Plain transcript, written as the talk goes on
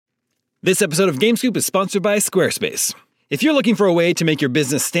This episode of GameScoop is sponsored by Squarespace. If you're looking for a way to make your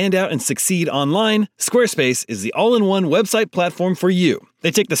business stand out and succeed online, Squarespace is the all-in-one website platform for you.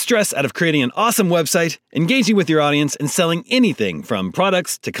 They take the stress out of creating an awesome website, engaging with your audience, and selling anything from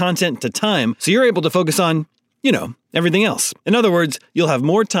products to content to time, so you're able to focus on, everything else. In other words, you'll have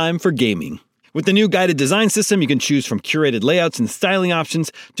more time for gaming. With the new guided design system, you can choose from curated layouts and styling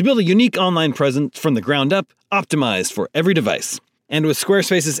options to build a unique online presence from the ground up, optimized for every device. And with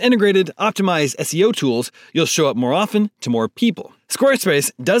Squarespace's integrated, optimized SEO tools, you'll show up more often to more people.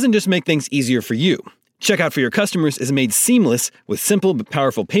 Squarespace doesn't just make things easier for you. Checkout for your customers is made seamless with simple but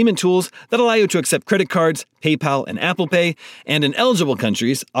powerful payment tools that allow you to accept credit cards, PayPal, and Apple Pay, and in eligible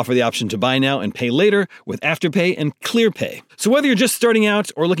countries, offer the option to buy now and pay later with Afterpay and ClearPay. So whether you're just starting out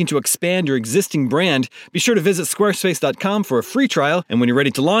or looking to expand your existing brand, be sure to visit squarespace.com for a free trial, and when you're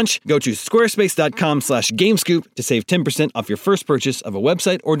ready to launch, go to squarespace.com/gamescoop to save 10% off your first purchase of a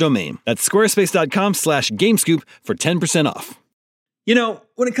website or domain. That's squarespace.com/gamescoop for 10% off.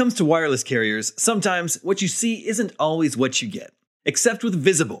 When it comes to wireless carriers, sometimes what you see isn't always what you get. Except with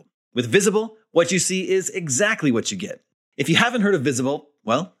Visible. With Visible, what you see is exactly what you get. If you haven't heard of Visible,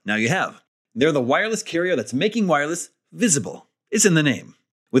 well, now you have. They're the wireless carrier that's making wireless visible. It's in the name.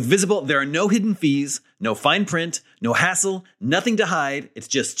 With Visible, there are no hidden fees, no fine print, no hassle, nothing to hide. It's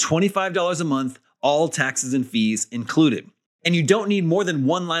just $25 a month, all taxes and fees included. And you don't need more than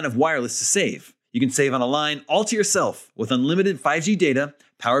one line of wireless to save. You can save on a line all to yourself with unlimited 5G data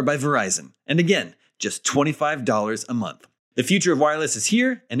powered by Verizon. And again, just $25 a month. The future of wireless is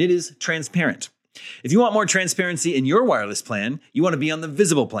here, and it is transparent. If you want more transparency in your wireless plan, you want to be on the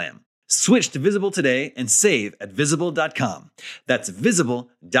Visible plan. Switch to Visible today and save at Visible.com. That's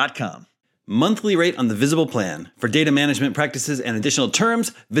Visible.com. Monthly rate on the Visible plan. For data management practices and additional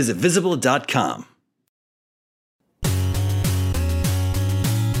terms, visit Visible.com.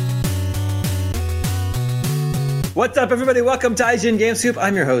 What's up, everybody? Welcome to IGN GameScoop.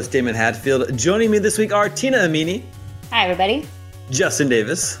 I'm your host, Damon Hatfield. Joining me this week are Tina Amini. Hi, everybody. Justin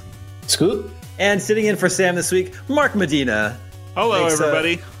Davis. Scoop. And sitting in for Sam this week, Mark Medina. Hello,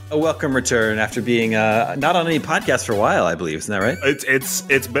 everybody. A welcome return after being not on any podcast for a while, I believe. Isn't that right?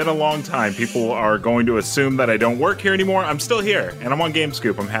 It's been a long time. People are going to assume that I don't work here anymore. I'm still here, and I'm on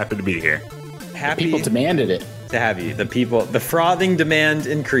GameScoop. I'm happy to be here. Happy people demanded it. To have you. The frothing demand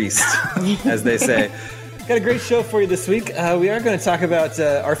increased, as they say. Got a great show for you this week. We are going to talk about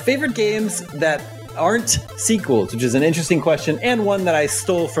our favorite games that aren't sequels, which is an interesting question, and one that I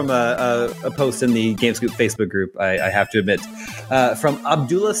stole from a post in the GameScoop Facebook group, I have to admit, from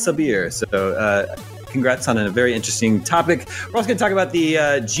Abdullah Sabir. So congrats on a very interesting topic. We're also going to talk about the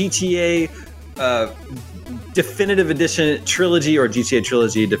GTA Definitive Edition Trilogy, or GTA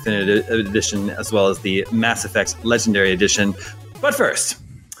Trilogy Definitive Edition, as well as the Mass Effect Legendary Edition. But first,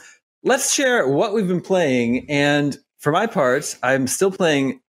 let's share what we've been playing, and for my part, I'm still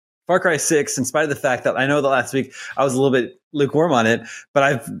playing Far Cry 6, in spite of the fact that I know that last week I was a little bit lukewarm on it, but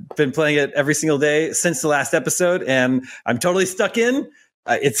I've been playing it every single day since the last episode, and I'm totally stuck in.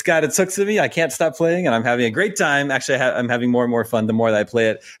 It's got its hooks to me. I can't stop playing, and I'm having a great time. Actually, I'm having more and more fun the more that I play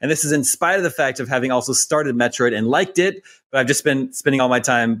it, and this is in spite of the fact of having also started Metroid and liked it, but I've just been spending all my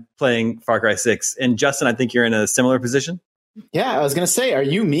time playing Far Cry 6. And Justin, I think you're in a similar position. Yeah, I was going to say, are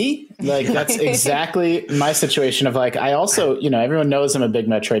you me? Like, that's exactly my situation of like, I also, everyone knows I'm a big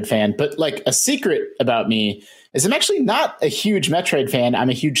Metroid fan, but like a secret about me is I'm actually not a huge Metroid fan. I'm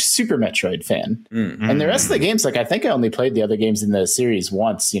a huge Super Metroid fan. Mm-hmm. And the rest of the games, like I think I only played the other games in the series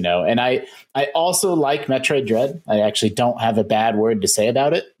once, and I also like Metroid Dread. I actually don't have a bad word to say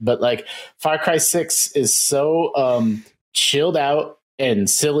about it, but like Far Cry 6 is so chilled out and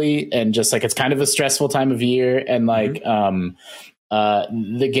silly, and just like it's kind of a stressful time of year, and like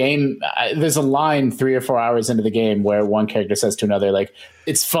the game, there's a line 3 or 4 hours into the game where one character says to another, like,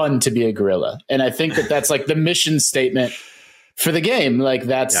 it's fun to be a gorilla. And I think that that's like the mission statement for the game. Like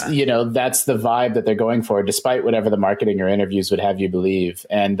that's that's the vibe that they're going for, despite whatever the marketing or interviews would have you believe.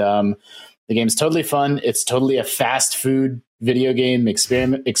 And the game's totally fun. It's totally a fast food video game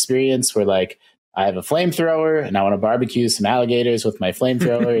experience where like I have a flamethrower and I want to barbecue some alligators with my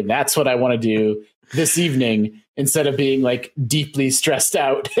flamethrower. And that's what I want to do this evening, instead of being like deeply stressed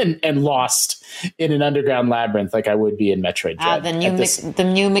out and lost in an underground labyrinth like I would be in Metroid Dread. The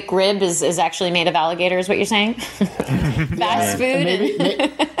new McRib is actually made of alligator, is what you're saying? Fast food.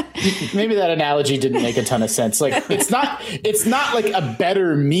 Maybe that analogy didn't make a ton of sense. Like it's not like a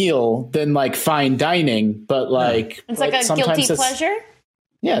better meal than like fine dining, but like it's like a guilty pleasure.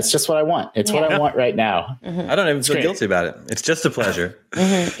 Yeah, it's just what I want. It's what I want right now. Mm-hmm. I don't even feel guilty about it. It's just a pleasure.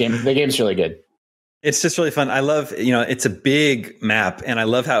 Mm-hmm. The game's really good. It's just really fun. I love, it's a big map and I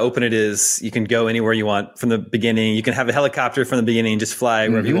love how open it is. You can go anywhere you want from the beginning. You can have a helicopter from the beginning and just fly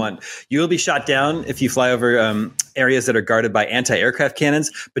wherever you want. You will be shot down if you fly over areas that are guarded by anti-aircraft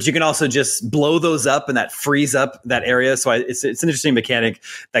cannons, but you can also just blow those up and that frees up that area. So it's an interesting mechanic.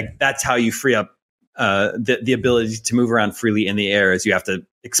 Like that's how you free up the ability to move around freely in the air, as you have to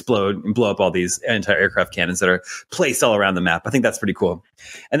explode and blow up all these anti-aircraft cannons that are placed all around the map. I think that's pretty cool.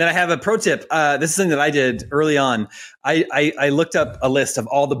 And then I have a pro tip. This is something that I did early on. I looked up a list of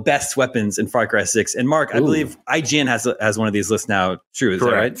all the best weapons in Far Cry 6. And Mark, I believe IGN has one of these lists now. True, is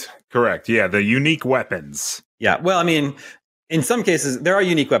that right? Correct. Yeah, the unique weapons. Yeah. Well, I mean, in some cases, there are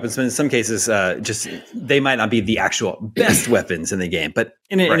unique weapons, but in some cases, just they might not be the actual best weapons in the game. But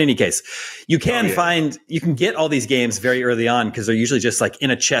in any case, you can you can get all these games very early on because they're usually just like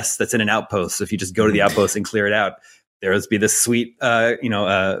in a chest that's in an outpost. So if you just go to the outpost and clear it out, there'll be this sweet,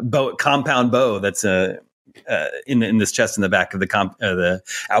 compound bow that's in this chest in the back of the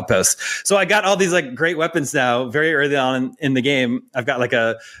outpost. So I got all these like great weapons now very early on in the game. I've got like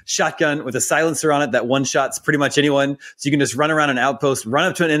a shotgun with a silencer on it that one shots pretty much anyone. So you can just run around an outpost, run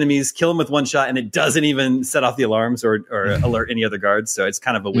up to an enemies, kill them with one shot, and it doesn't even set off the alarms or alert any other guards. So it's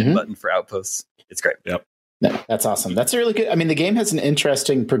kind of a win button for outposts. It's great. Yep. No, that's awesome. That's a really good. I mean, the game has an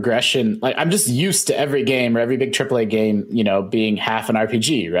interesting progression. Like, I'm just used to every game or every big AAA game, being half an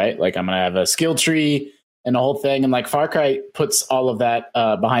RPG, right? Like, I'm going to have a skill tree and the whole thing. And like Far Cry puts all of that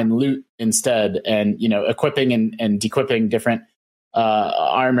behind loot instead, and equipping and dequipping different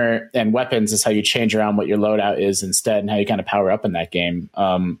armor and weapons is how you change around what your loadout is instead, and how you kind of power up in that game.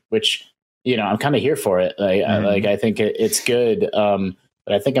 Which I'm kind of here for it. I think it's good.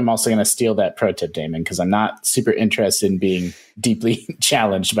 But I think I'm also going to steal that pro tip, Damon, because I'm not super interested in being deeply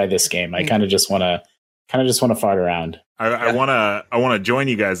challenged by this game. I kind of just want to fart around. I want to join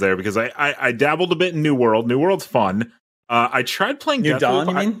you guys there because I dabbled a bit in New World. New World's fun. I tried playing New Dawn.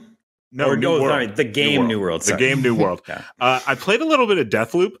 You mean? No, New World. Sorry, the game New World. The game New World. Yeah. I played a little bit of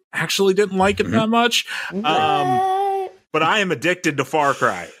Deathloop. Actually, didn't like it that much. But I am addicted to Far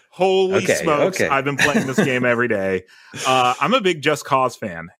Cry. Holy smokes! I've been playing this game every day. I'm a big Just Cause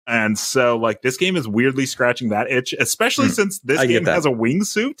fan, and so like this game is weirdly scratching that itch, especially since this game has a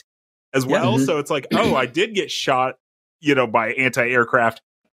wingsuit as well. So it's like, I did get shot, by anti-aircraft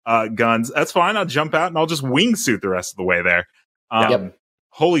guns. That's fine. I'll jump out and I'll just wingsuit the rest of the way there.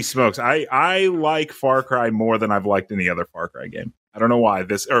 Holy smokes! I like Far Cry more than I've liked any other Far Cry game. I don't know why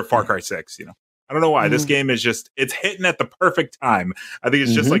or Far Cry 6. I don't know why this game is it's hitting at the perfect time. I think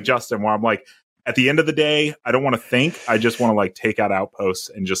it's just like Justin, where I'm like, at the end of the day, I don't want to think. I just want to like take out outposts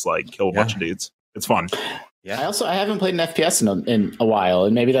and just like kill a bunch of dudes. It's fun. Yeah. I haven't played an FPS in a while,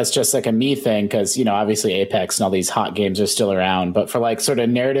 and maybe that's just like a me thing because obviously Apex and all these hot games are still around. But for like sort of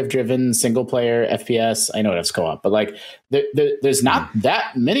narrative driven single player FPS, I know it has co-op, but like there's not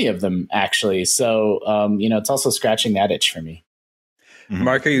that many of them actually. So it's also scratching that itch for me.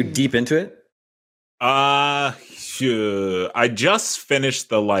 Mark, are you deep into it? Sure. I just finished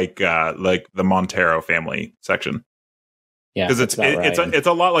the the Montero family section. Yeah, because it's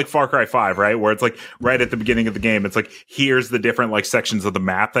a lot like Far Cry 5, right? Where it's like right at the beginning of the game, it's like here's the different like sections of the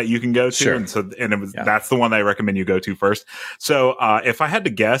map that you can go to, and that's the one that I recommend you go to first. So if I had to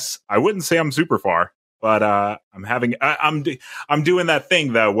guess, I wouldn't say I'm super far, but I'm doing that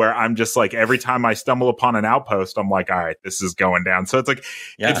thing though where I'm just like every time I stumble upon an outpost, I'm like, all right, this is going down. So it's like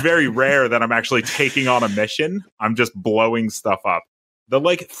it's very rare that I'm actually taking on a mission. I'm just blowing stuff up. The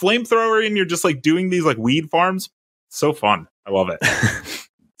like flamethrower, and you're just like doing these like weed farms. So fun. I love it.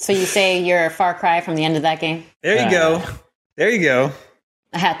 So you say you're a Far Cry from the end of that game? There you go. There you go.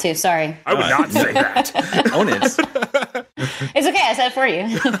 I had to. Sorry. I would not say that. Own it. It's okay. I said it for you.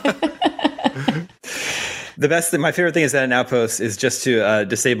 The best thing, my favorite thing is that an outpost is just to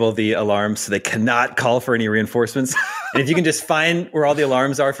disable the alarms so they cannot call for any reinforcements. And if you can just find where all the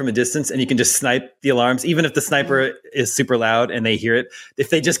alarms are from a distance and you can just snipe the alarms, even if the sniper is super loud and they hear it, if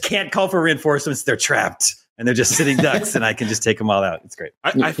they just can't call for reinforcements, they're trapped. And they're just sitting ducks, and I can just take them all out. It's great.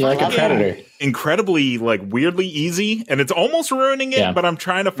 I find like a predator. Incredibly, like weirdly easy, and it's almost ruining it. But I'm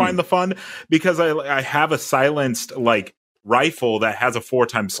trying to find the fun because I have a silenced like rifle that has a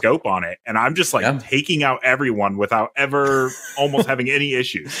 4x scope on it, and I'm just like taking out everyone without ever almost having any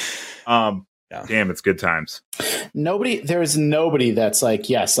issues. Damn, it's good times. There's nobody that's like,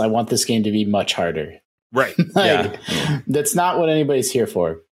 yes, I want this game to be much harder. Right? That's not what anybody's here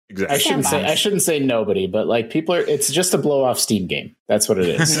for. Exactly. I shouldn't say nobody, but like people it's just a blow off Steam game. That's what it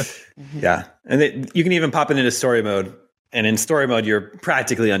is. Yeah. And you can even pop it into story mode. And in story mode, you're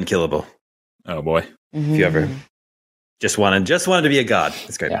practically unkillable. Oh boy. If you ever Just wanted to be a god.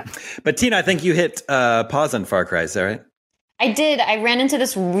 That's great. Yeah. But Tina, I think you hit pause on Far Cry. Is that right? I did. I ran into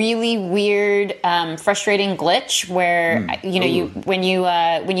this really weird, frustrating glitch where when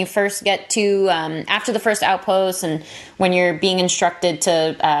you first get to after the first outpost, and when you're being instructed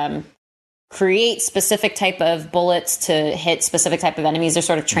to create specific type of bullets to hit specific type of enemies, they're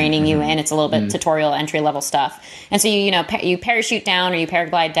sort of training you in. It's a little bit tutorial entry level stuff, and so you parachute down or you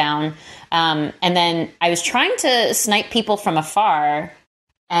paraglide down, and then I was trying to snipe people from afar.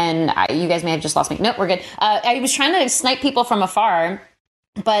 And you guys may have just lost me. Nope, we're good. I was trying to snipe people from afar,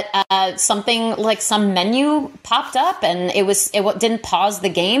 but something like some menu popped up, and it didn't pause the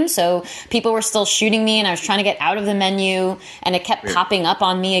game, so people were still shooting me, and I was trying to get out of the menu, and it kept popping up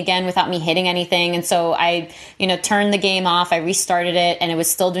on me again without me hitting anything. And so I, turned the game off. I restarted it, and it was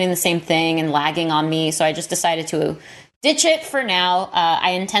still doing the same thing and lagging on me. So I just decided to ditch it for now.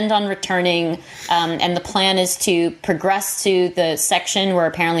 I intend on returning, and the plan is to progress to the section where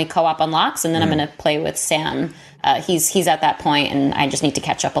apparently co-op unlocks, and then I'm going to play with Sam. He's at that point, and I just need to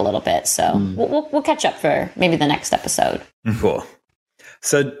catch up a little bit. So we'll catch up for maybe the next episode. Cool.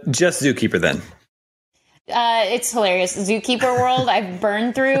 So just Zookeeper then. It's hilarious. Zookeeper World, I've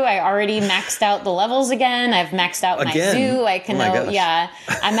burned through. I already maxed out the levels again. I've maxed out my zoo.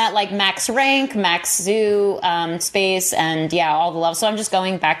 I'm at like max rank, max zoo space, and all the levels. So I'm just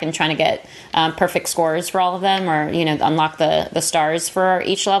going back and trying to get perfect scores for all of them, or unlock the stars for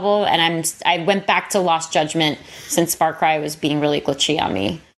each level. And I went back to Lost Judgment since Far Cry was being really glitchy on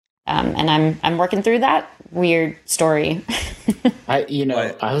me, and I'm working through that weird story. I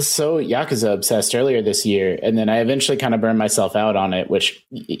was so Yakuza obsessed earlier this year, and then I eventually kind of burned myself out on it, which,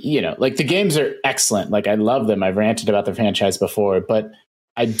 like the games are excellent. Like I love them. I've ranted about the franchise before, but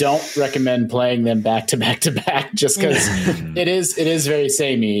I don't recommend playing them back to back to back just because it is very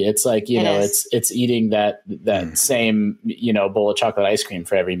samey. It's like, it's eating that same, bowl of chocolate ice cream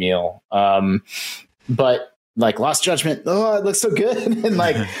for every meal. But like Lost Judgment, it looks so good. And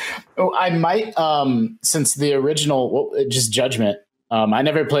like, I might, since the original, just Judgment, I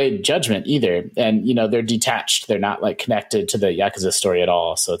never played Judgment either. And, they're detached. They're not like connected to the Yakuza story at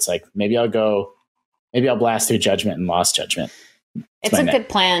all. So it's like, maybe I'll blast through Judgment and Lost Judgment. It's a good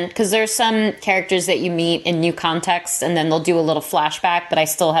plan, because there's some characters that you meet in new contexts, and then they'll do a little flashback, but I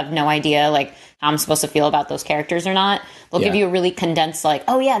still have no idea like how I'm supposed to feel about those characters or not. They'll give you a really condensed, like,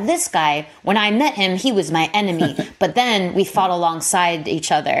 oh yeah, this guy, when I met him, he was my enemy, but then we fought alongside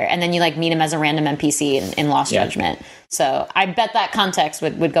each other, and then you like meet him as a random NPC in Lost Judgment. So I bet that context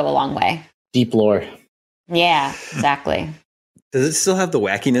would go a long way. Deep lore. Yeah, exactly. Does it still have the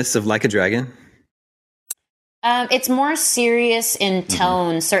wackiness of Like a Dragon? It's more serious in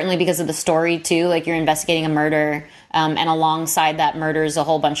tone, certainly because of the story too. Like you're investigating a murder, and alongside that murder is a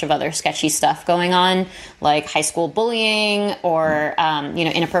whole bunch of other sketchy stuff going on, like high school bullying or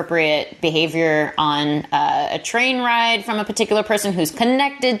inappropriate behavior on a train ride from a particular person who's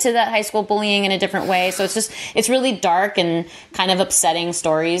connected to that high school bullying in a different way. So it's really dark and kind of upsetting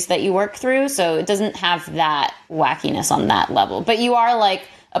stories that you work through. So it doesn't have that wackiness on that level, but you are like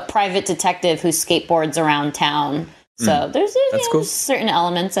a private detective who skateboards around town. So there's cool. Certain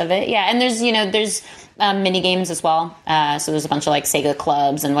elements of it. Yeah. And there's mini games as well. So there's a bunch of like Sega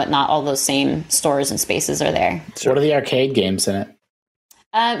clubs and whatnot. All those same stores and spaces are there. What are the arcade games in it?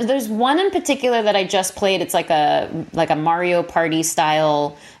 There's one in particular that I just played. It's like a Mario Party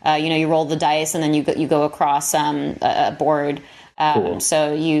style, you roll the dice and then you go across a board. Cool.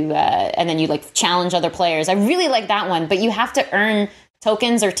 So you, and then you like challenge other players. I really like that one, but you have to earn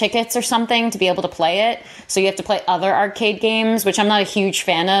tokens or tickets or something to be able to play it. So you have to play other arcade games, which I'm not a huge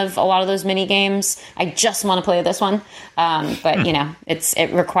fan of a lot of those mini games. I just want to play this one. But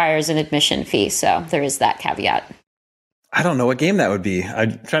it requires an admission fee. So there is that caveat. I don't know what game that would be.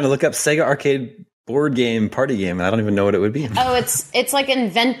 I'm trying to look up Sega arcade board game, party game, and I don't even know what it would be. Oh, it's like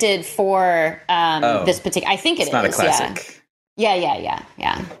invented for this particular, I think it's not a classic.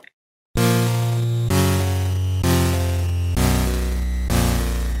 Yeah.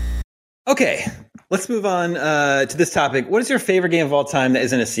 Okay, let's move on to this topic. What is your favorite game of all time that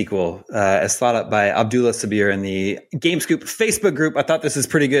isn't a sequel? As thought up by Abdullah Sabir in the GameScoop Facebook group. I thought this was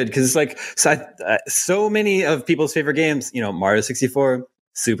pretty good because it's like so many of people's favorite games. Mario 64,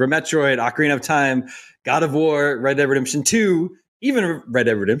 Super Metroid, Ocarina of Time, God of War, Red Dead Redemption 2, even Red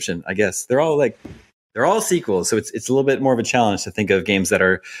Dead Redemption. I guess they're all sequels. So it's a little bit more of a challenge to think of games that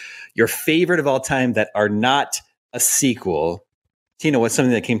are your favorite of all time that are not a sequel. Tina, what's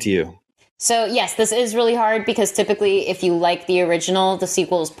something that came to you? So yes, this is really hard because typically if you like the original, the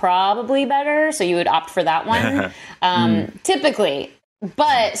sequel is probably better. So you would opt for that one. Typically,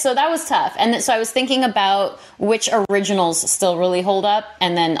 But so that was tough. And so I was thinking about which originals still really hold up,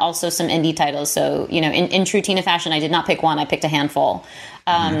 and then also some indie titles. So, in true Tina fashion, I did not pick one. I picked a handful.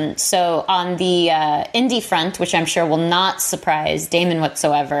 So on the indie front, which I'm sure will not surprise Damon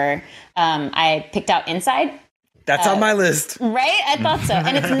whatsoever, I picked out Inside. That's on my list. Right? I thought so.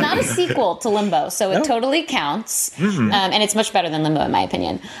 And it's not a sequel to Limbo, so it totally counts. And it's much better than Limbo, in my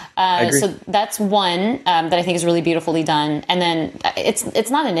opinion. So that's one that I think is really beautifully done. And then it's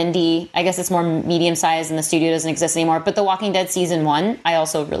not an indie. I guess it's more medium-sized and the studio doesn't exist anymore. But The Walking Dead Season 1, I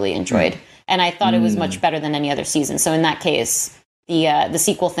also really enjoyed. And I thought it was much better than any other season. So in that case, the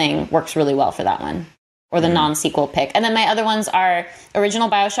sequel thing works really well for that one. Or the non-sequel pick. And then my other ones are original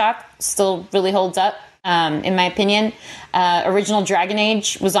BioShock, still really holds up. In my opinion, original Dragon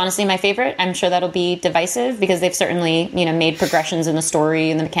Age was honestly my favorite. I'm sure that'll be divisive because they've certainly, made progressions in the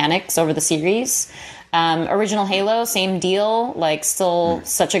story and the mechanics over the series. Original Halo, same deal, still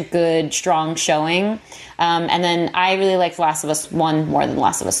such a good, strong showing. And then I really liked Last of Us 1 more than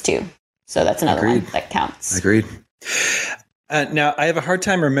Last of Us 2. So that's another one that counts. Agreed. Now, I have a hard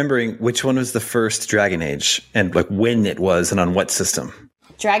time remembering which one was the first Dragon Age and when it was and on what system.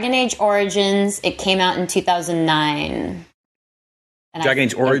 Dragon Age Origins, it came out in 2009. Dragon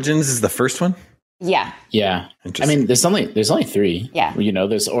Age Origins is the first one? Yeah. Yeah. I mean, there's only 3. Yeah.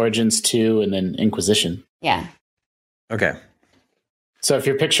 There's Origins 2 and then Inquisition. Yeah. Okay. So if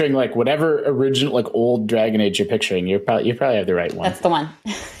you're picturing whatever original old Dragon Age you're picturing, you probably have the right one. That's the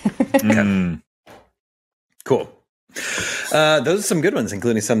one. Cool. Those are some good ones,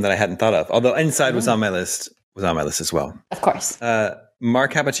 including some that I hadn't thought of. Although Inside was on my list as well. Of course.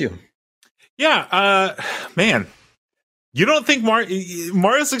 Mark, how about you? Yeah, man. You don't think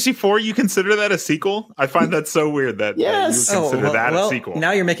Mario 64, you consider that a sequel? I find that so weird that you consider that a sequel.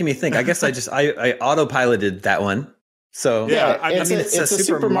 Now you're making me think. I guess I autopiloted that one. So yeah, it's a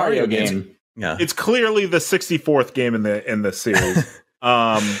Super Mario game. Yeah. It's clearly the 64th game in the series.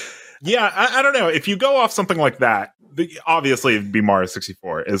 I don't know. If you go off something like that, obviously it'd be Mario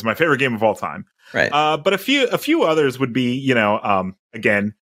 64 is my favorite game of all time. Right. But a few others would be,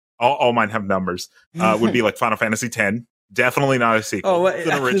 again, all mine have numbers. Would be like Final Fantasy X. Definitely not a sequel. Oh,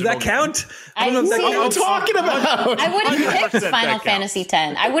 does that count? I don't know what you're talking about. I would have picked Final Fantasy X.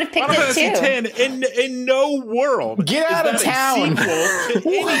 I would have picked it too. Final Fantasy X in no world. Get out of town.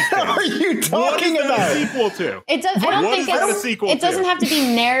 What are you talking about? A sequel to? It does. I don't think it's a sequel. It doesn't have to be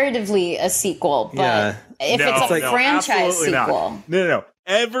narratively a sequel, but if it's a franchise sequel, no.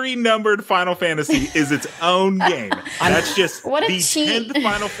 Every numbered Final Fantasy is its own game. That's just what a the cheat. 10th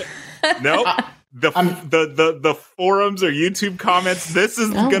Final Fantasy. Nope. The forums or YouTube comments, this is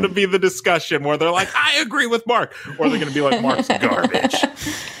going to be the discussion where they're like, I agree with Mark. Or they're going to be like, Mark's garbage.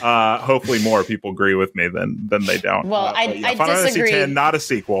 Hopefully more people agree with me than they don't. Well, I Final Fantasy X, not a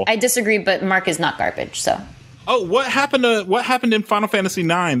sequel. I disagree, but Mark is not garbage, so. Oh, what happened in Final Fantasy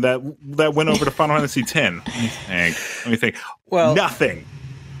IX that went over to Final Fantasy X? Let me think. Well, nothing.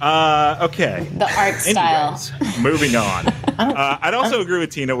 Okay. The art style. Moving on. I'd also agree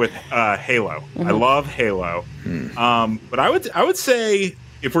with Tina with Halo. Mm-hmm. I love Halo. But I would say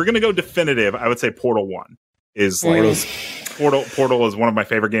if we're gonna go definitive, I would say Portal 1 is Portal is one of my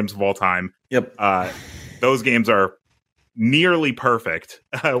favorite games of all time. Yep. Those games are nearly perfect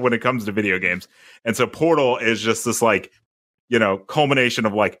when it comes to video games. And so Portal is just this culmination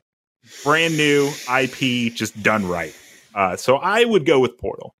of brand new IP just done right. So I would go with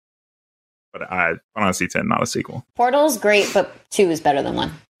Portal. But I honestly X, not a sequel. Portal's great, but 2 is better than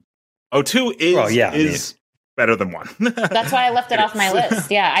 1. Oh, 2 is better than 1. That's why I left it off my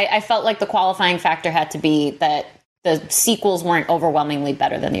list. Yeah, I felt like the qualifying factor had to be that the sequels weren't overwhelmingly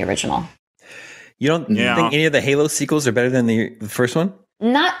better than the original. You don't think any of the Halo sequels are better than the first one?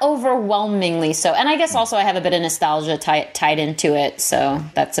 Not overwhelmingly so. And I guess also I have a bit of nostalgia tied into it, so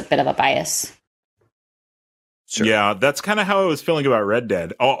that's a bit of a bias. Sure. Yeah, that's kind of how I was feeling about Red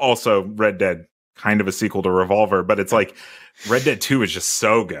Dead. Also, Red Dead, kind of a sequel to Revolver, but it's like Red Dead 2 is just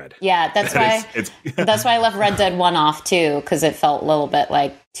so good. Yeah, that's why that's why I left Red Dead 1 off too, because it felt a little bit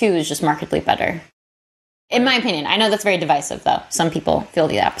like 2 is just markedly better. In my opinion. I know that's very divisive, though. Some people feel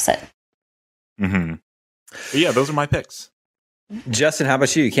the opposite. Mm-hmm. But yeah, those are my picks. Justin, how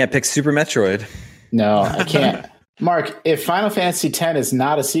about you? You can't pick Super Metroid. No, I can't. Mark, if Final Fantasy X is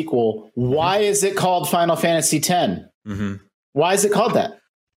not a sequel, why is it called Final Fantasy X? Mm-hmm. Why is it called that?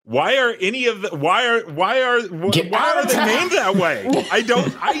 Why are any of the why are they named that way? I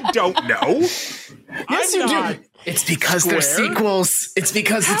don't know. Yes, you do. It's because they're sequels. It's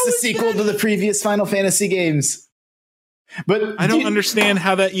because it's a sequel to the previous Final Fantasy games. But I don't understand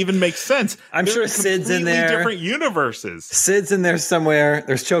how that even makes sense. I'm sure Sid's in there. Different universes. Sid's in there somewhere.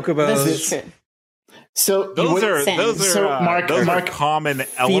 There's Chocobos. This is true. So those are Mark, common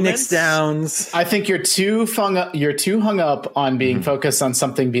Phoenix elements. Downs. I think you're too hung up on being focused on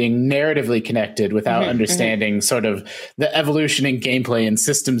something being narratively connected without understanding sort of the evolution in gameplay and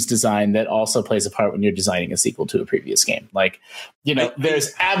systems design that also plays a part when you're designing a sequel to a previous game. Like,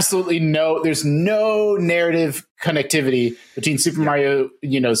 there's absolutely no narrative connectivity between Super Mario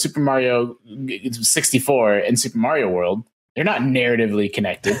 64 and Super Mario World. They're not narratively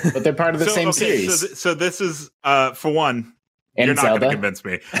connected, but they're part of the same series. So this is, for one, and you're not Zelda. going to convince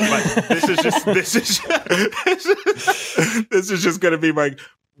me. But this is just going to be like,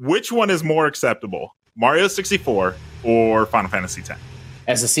 which one is more acceptable, Mario 64 or Final Fantasy X?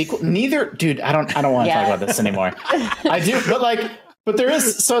 As a sequel, neither. Dude, I don't want to talk about this anymore. I do, but there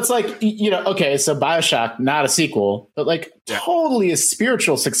is. So it's like, okay, so BioShock, not a sequel, but totally a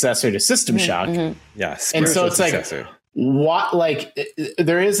spiritual successor to System Shock. Yeah, and so it's successor. What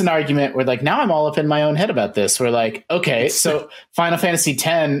there is an argument where now I'm all up in my own head about this. Where okay, so Final Fantasy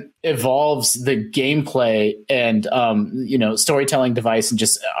X evolves the gameplay and storytelling device and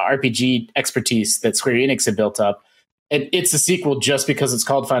just RPG expertise that Square Enix had built up, and it's a sequel just because it's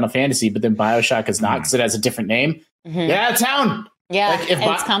called Final Fantasy, but then BioShock is not because it has a different name. Get out of town. Yeah,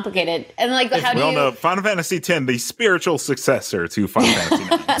 it's complicated. And how do you know Final Fantasy X, the spiritual successor to Final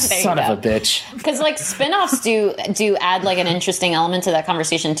Fantasy IX. Son of a bitch. Because spin-offs do add an interesting element to that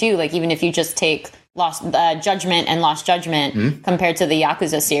conversation too. Even if you just take Lost Judgment and Lost Judgment compared to the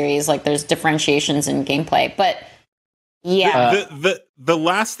Yakuza series, there's differentiations in gameplay. But yeah, the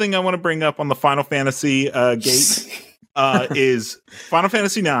last thing I want to bring up on the Final Fantasy gate is Final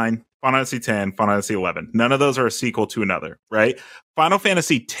Fantasy IX. Final Fantasy X, Final Fantasy XI. None of those are a sequel to another, right? Final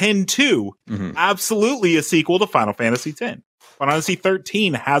Fantasy X-2, absolutely a sequel to Final Fantasy X. Final Fantasy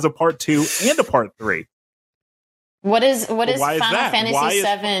 13 has a part 2 and a part 3. What is Final Fantasy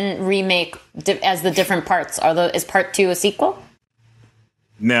VII remake as the different parts? Is part 2 a sequel?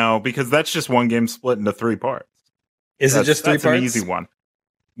 No, because that's just one game split into 3 parts. Is it just 3 parts? That's an easy one.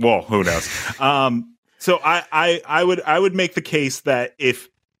 Well, who knows? So I would make the case that if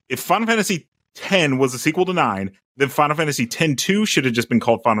Final Fantasy X was a sequel to 9, then Final Fantasy X-2 should have just been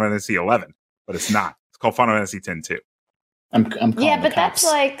called Final Fantasy XI, but it's not. It's called Final Fantasy X-2. I'm calling but that's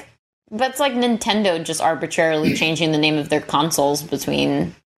like Nintendo just arbitrarily changing the name of their consoles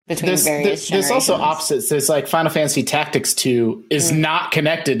between various generations. There's also opposites. There's Final Fantasy Tactics 2 is not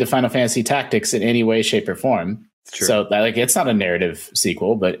connected to Final Fantasy Tactics in any way, shape, or form. It's true. So it's not a narrative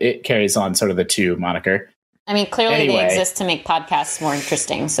sequel, but it carries on sort of the 2 moniker. I mean, clearly they exist to make podcasts more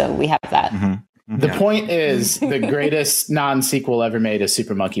interesting, so we have that. The point is, the greatest non-sequel ever made is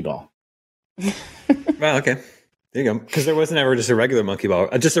Super Monkey Ball. Well, okay. There you go. Because there wasn't ever just a regular monkey ball.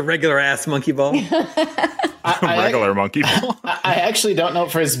 Just a regular-ass monkey ball. Regular monkey ball. I actually don't know,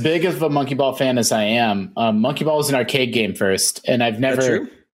 for as big of a monkey ball fan as I am, Monkey Ball was an arcade game first, and I've never... That's true?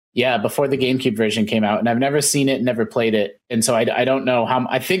 Yeah, before the GameCube version came out, and I've never seen it, never played it, and so I don't know how...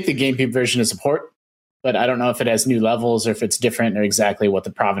 I think the GameCube version is a port, but I don't know if it has new levels or if it's different or exactly what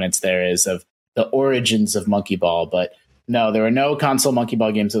the provenance there is of the origins of Monkey Ball. But no, there were no console Monkey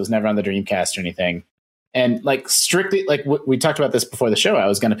Ball games. It was never on the Dreamcast or anything. And strictly, we talked about this before the show, I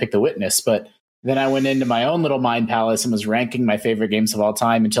was going to pick The Witness, but then I went into my own little mind palace and was ranking my favorite games of all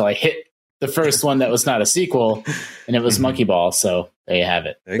time until I hit the first one that was not a sequel, and it was Monkey Ball. So there you have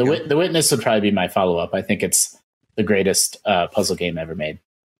it. The Witness would probably be my follow-up. I think it's the greatest puzzle game ever made.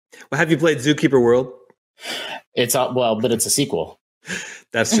 Well, have you played Zookeeper World? It's but it's a sequel.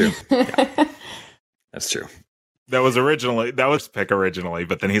 That's true. Yeah. That's true. That was pick originally,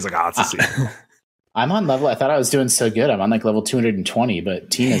 but then he's like, it's a sequel. I'm on level. I thought I was doing so good. I'm on level 220,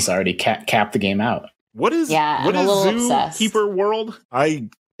 but Tina's already capped the game out. What is Zookeeper World?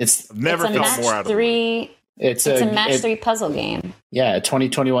 It's never felt more out of the It's a match 3 puzzle game. Yeah, a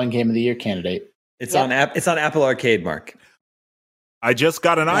 2021 Game of the Year candidate. It's on Apple Arcade, Mark. I just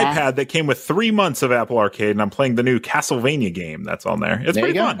got an iPad that came with 3 months of Apple Arcade, and I'm playing the new Castlevania game that's on there. It's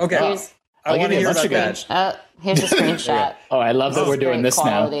pretty fun. Okay. I want to hear about that. Here's a screenshot. Oh, I love that we're doing this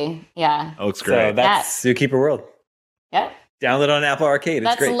quality now. Yeah. It looks great. So that's Zookeeper World. Yep. Download on Apple Arcade.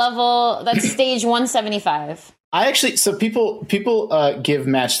 It's great. That's stage 175. People give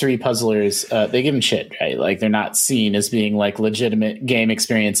match 3 puzzlers, they give them shit, right? They're not seen as being legitimate game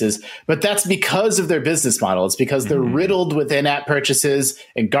experiences, but that's because of their business model. It's because they're riddled with in-app purchases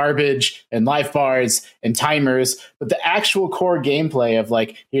and garbage and life bars and timers. But the actual core gameplay of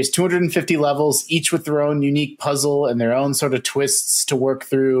here's 250 levels, each with their own unique puzzle and their own sort of twists to work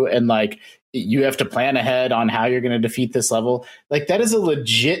through, and you have to plan ahead on how you're going to defeat this level. Like that is a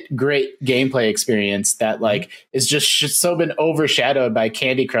legit great gameplay experience that like is just so been overshadowed by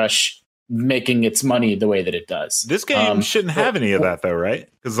Candy Crush making its money the way that it does. This game shouldn't have any of that though, right?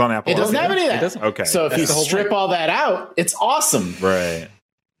 Because it's on Apple. It doesn't have any of that. It doesn't. Okay. So if you strip all that out, it's awesome. Right.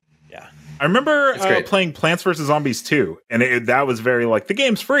 Yeah. I remember playing Plants vs. Zombies 2, and that was very like the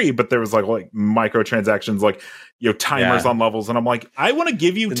game's free, but there was like microtransactions, like timers on levels, and I'm like, I want to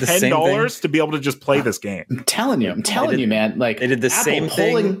give you $10 to be able to just play this game. I'm telling you, man. Like they did the Apple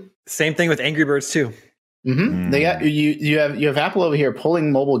same thing with Angry Birds too. Mm-hmm. They got you have Apple over here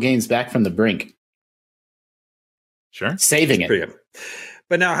pulling mobile games back from the brink. Sure, saving it. Pretty good.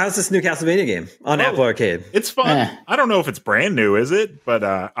 But now, how's this new Castlevania game on Apple Arcade? It's fun. I don't know if it's brand new, is it? But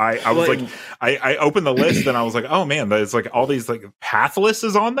I opened the list and I was like, oh man, there's like all these like Pathless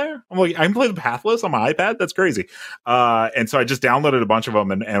is on there. I'm like, I can play the Pathless on my iPad. That's crazy. And so I just downloaded a bunch of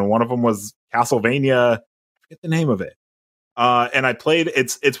them, and one of them was Castlevania. I forget the name of it. And I played.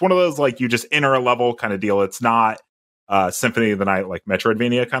 It's one of those like you just enter a level kind of deal. It's not Symphony of the Night, like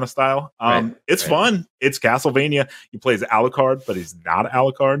Metroidvania kind of style. It's fun. It's Castlevania. He plays Alucard, but he's not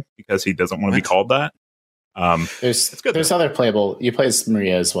Alucard because he doesn't want to be called that. There's other playable. You play as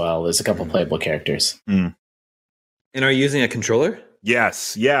Maria as well. There's a couple playable characters. And are you using a controller?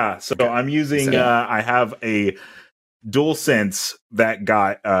 Yes. Yeah. So I'm using. I have a DualSense that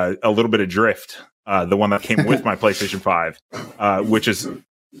got a little bit of drift. The one that came with my PlayStation 5, which is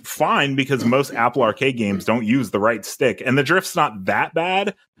fine because most Apple Arcade games don't use the right stick, and the drift's not that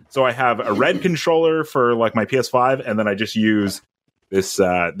bad. So I have a red controller for like my PS5, and then I just use this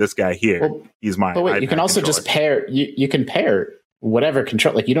guy here. Well, he's my. But wait, iPad you can also controller. just pair. You can pair whatever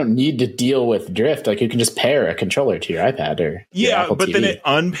control. Like you don't need to deal with drift. Like you can just pair a controller to your iPad or your Apple but TV. then it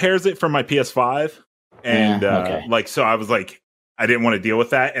unpairs it from my PS5, and like so I was like. I didn't want to deal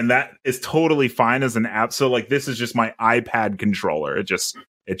with that, and that is totally fine as an app. So like this is just my iPad controller.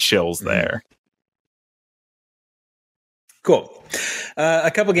 It chills there. Cool.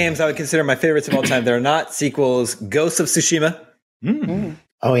 A couple games I would consider my favorites of all time. They're not sequels. Ghosts of Tsushima.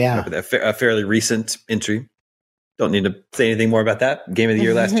 Oh yeah, a fairly recent entry. Don't need to say anything more about that. Game of the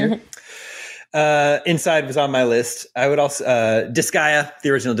year last year. Inside was on my list. I would also Disgaea, the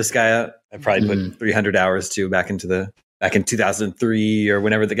original Disgaea. I probably put 300 hours to back in 2003 or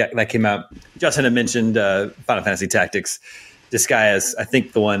whenever that came out. Justin had mentioned Final Fantasy Tactics. Disgaea is, I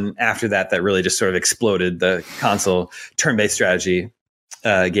think, the one after that really just sort of exploded the console turn-based strategy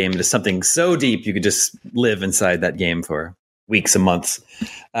game into something so deep you could just live inside that game for weeks and months.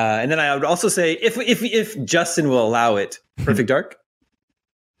 And then I would also say, if Justin will allow it, Perfect Dark.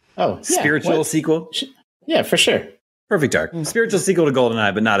 Oh, yeah. Spiritual sequel. Yeah, for sure. Perfect Dark. Spiritual sequel to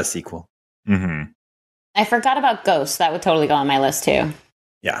GoldenEye, but not a sequel. Mm-hmm. I forgot about Ghosts. That would totally go on my list too.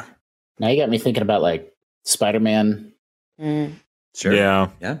 Yeah. Now you got me thinking about like Spider-Man. Sure. Yeah.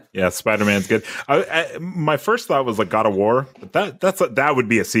 Spider-Man's good. My first thought was like God of War, but that would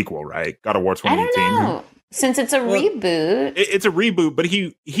be a sequel, right? God of War 2018. I don't know. Since it's a reboot. It's a reboot, but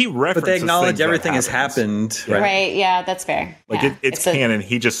he references. But they acknowledge everything has happened, right? Yeah, that's fair. Like it's canon.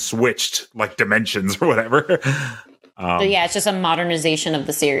 He just switched like dimensions or whatever. So yeah, it's just a modernization of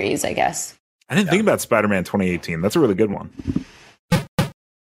the series, I guess. I didn't think about Spider-Man 2018. That's a really good one.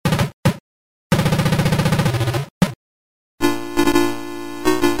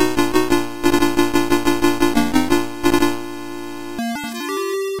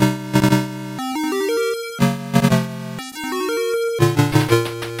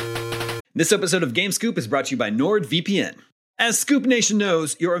 This episode of Game Scoop is brought to you by NordVPN. As Scoop Nation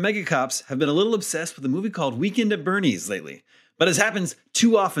knows, your Omega Cops have been a little obsessed with a movie called Weekend at Bernie's lately. But as happens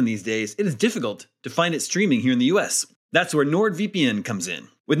too often these days, it is difficult to find it streaming here in the US. That's where NordVPN comes in.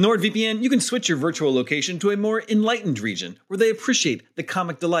 With NordVPN, you can switch your virtual location to a more enlightened region where they appreciate the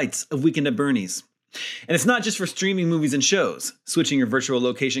comic delights of Weekend at Bernie's. And it's not just for streaming movies and shows. Switching your virtual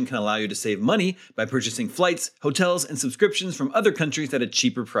location can allow you to save money by purchasing flights, hotels, and subscriptions from other countries at a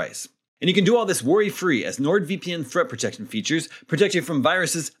cheaper price. And you can do all this worry-free as NordVPN threat protection features protect you from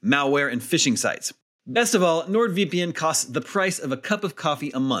viruses, malware, and phishing sites. Best of all, NordVPN costs the price of a cup of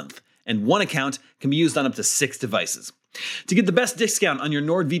coffee a month, and one account can be used on up to 6 devices. To get the best discount on your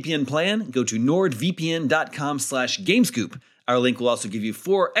NordVPN plan, go to nordvpn.com/gamescoop. Our link will also give you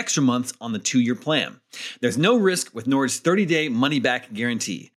 4 extra months on the 2-year plan. There's no risk with Nord's 30-day money-back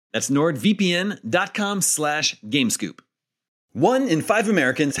guarantee. That's nordvpn.com/gamescoop. 1 in 5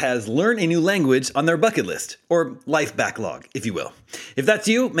 Americans has learn a new language on their bucket list, or life backlog, if you will. If that's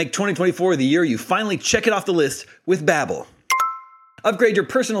you, make 2024 the year you finally check it off the list with Babbel. Upgrade your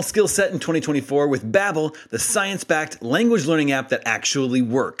personal skill set in 2024 with Babbel, the science-backed language learning app that actually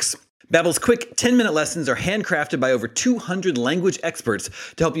works. Babbel's quick 10-minute lessons are handcrafted by over 200 language experts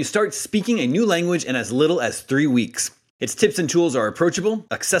to help you start speaking a new language in as little as 3 weeks. Its tips and tools are approachable,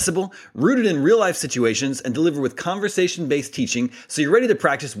 accessible, rooted in real-life situations, and delivered with conversation-based teaching so you're ready to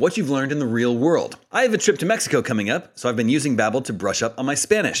practice what you've learned in the real world. I have a trip to Mexico coming up, so I've been using Babbel to brush up on my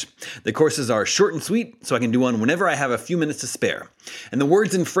Spanish. The courses are short and sweet, so I can do one whenever I have a few minutes to spare. And the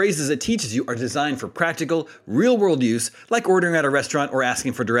words and phrases it teaches you are designed for practical, real-world use, like ordering at a restaurant or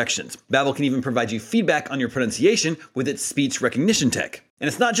asking for directions. Babbel can even provide you feedback on your pronunciation with its speech recognition tech. And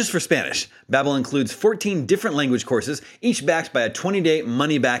it's not just for Spanish. Babbel includes 14 different language courses, each backed by a 20-day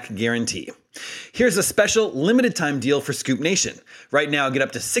money-back guarantee. Here's a special limited-time deal for Scoop Nation. Right now, get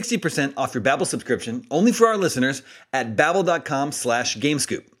up to 60% off your Babbel subscription, only for our listeners, at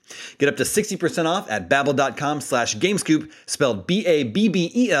babbel.com/gamescoop. Get up to 60% off at babbel.com/gamescoop, spelled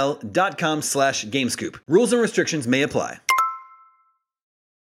BABBEL.com/gamescoop. Rules and restrictions may apply.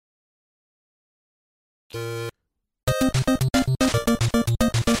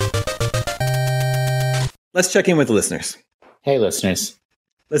 Let's check in with the listeners. Hey, listeners.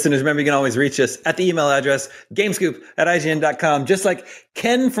 Listeners, remember you can always reach us at the email address, gamescoop@ign.com. Just like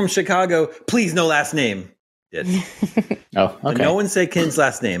Ken from Chicago, please no last name. Did. Oh, okay. And no one say Ken's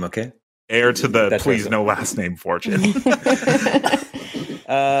last name, okay? Heir to the please no last name fortune.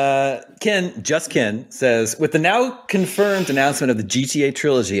 Ken says, with the now confirmed announcement of the GTA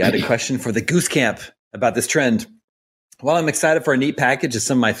trilogy, I had a question for the Goose Camp about this trend. While I'm excited for a neat package of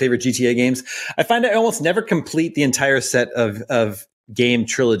some of my favorite GTA games, I find I almost never complete the entire set of game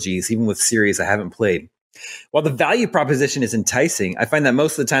trilogies, even with series I haven't played. While the value proposition is enticing, I find that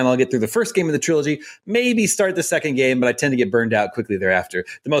most of the time I'll get through the first game of the trilogy, maybe start the second game, but I tend to get burned out quickly thereafter.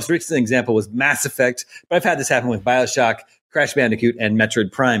 The most recent example was Mass Effect, but I've had this happen with BioShock, Crash Bandicoot, and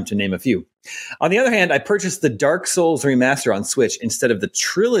Metroid Prime, to name a few. On the other hand, I purchased the Dark Souls remaster on Switch instead of the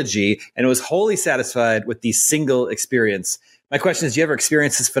trilogy, and was wholly satisfied with the single experience. My question is, do you ever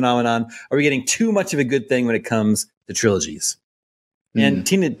experience this phenomenon? Are we getting too much of a good thing when it comes to trilogies? And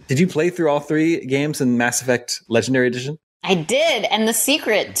Tina, did you play through all 3 games in Mass Effect Legendary Edition? I did. And the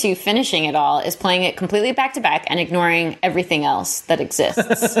secret to finishing it all is playing it completely back to back and ignoring everything else that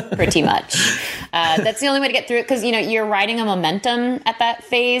exists, pretty much. That's the only way to get through it, because, you're riding a momentum at that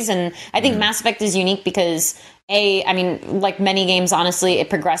phase. And I think Mass Effect is unique because, like many games, honestly,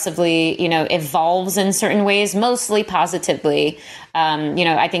 it progressively, evolves in certain ways, mostly positively.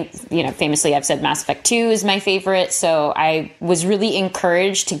 I think, famously I've said Mass Effect 2 is my favorite. So I was really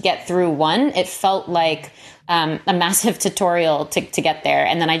encouraged to get through 1. It felt like a massive tutorial to get there.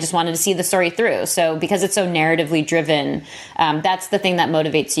 And then I just wanted to see the story through. So because it's so narratively driven, that's the thing that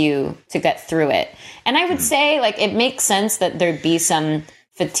motivates you to get through it. And I would say, it makes sense that there'd be some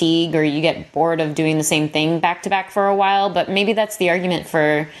fatigue or you get bored of doing the same thing back to back for a while. But maybe that's the argument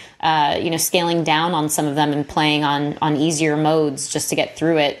for, scaling down on some of them and playing on easier modes just to get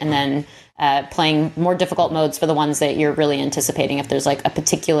through it. And then playing more difficult modes for the ones that you're really anticipating, if there's a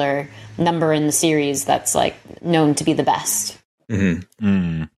particular number in the series that's known to be the best. Mm-hmm.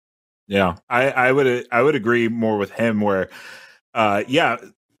 Mm. Yeah, I would agree more with him where,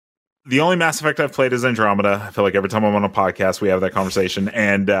 the only Mass Effect I've played is Andromeda. I feel like every time I'm on a podcast, we have that conversation.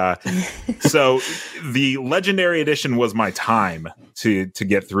 And so the Legendary Edition was my time to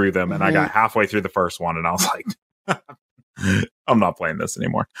get through them. And I got halfway through the first one and I was like, I'm not playing this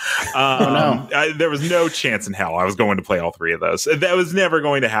anymore. There was no chance in hell I was going to play all 3 of those. That was never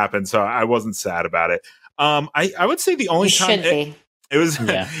going to happen. So I wasn't sad about it. I would say the only time it was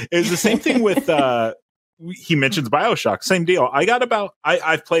the same thing with he mentions BioShock, same deal. I've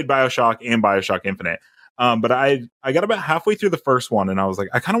played BioShock and BioShock Infinite. But I got about halfway through the first one and I was like,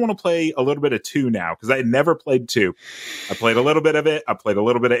 I kind of want to play a little bit of 2 now, because I had never played 2. I played a little bit of it. I played a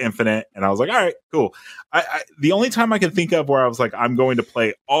little bit of Infinite and I was like, all right, cool. The only time I can think of where I was like, I'm going to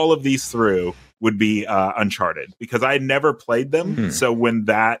play all of these through would be Uncharted, because I had never played them. Mm-hmm. So when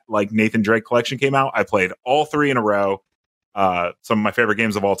that Nathan Drake collection came out, I played all 3 in a row. Some of my favorite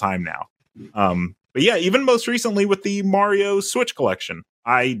games of all time now. But yeah, even most recently with the Mario Switch collection,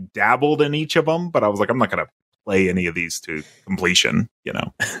 I dabbled in each of them, but I was like, I'm not going to play any of these to completion.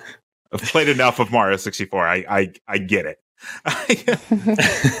 I've played enough of Mario 64. I get it.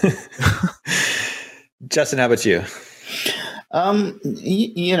 Justin, how about you?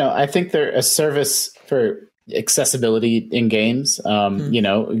 I think they're a service for accessibility in games.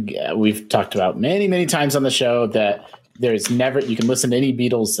 We've talked about many, many times on the show that you can listen to any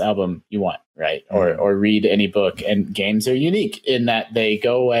Beatles album you want, right? Or read any book, and games are unique in that they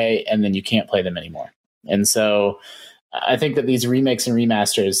go away and then you can't play them anymore. And so I think that these remakes and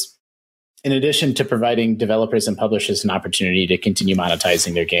remasters in addition to providing developers and publishers an opportunity to continue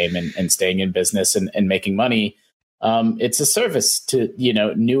monetizing their game and staying in business and making money, it's a service to,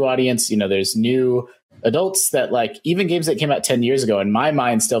 new audience. There's new adults that like even games that came out 10 years ago in my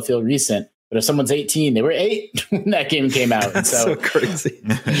mind still feel recent. But if someone's 18, they were 8 when that game came out. And so crazy.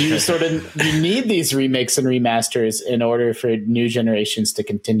 You need these remakes and remasters in order for new generations to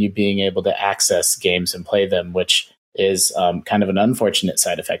continue being able to access games and play them, which is kind of an unfortunate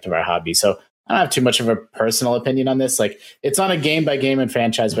side effect of our hobby. So I don't have too much of a personal opinion on this. Like, it's on a game by game and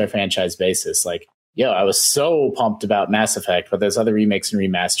franchise by franchise basis. Like, I was so pumped about Mass Effect, but there's other remakes and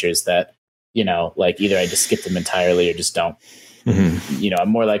remasters that, like either I just skip them entirely or just don't. Mm-hmm. I'm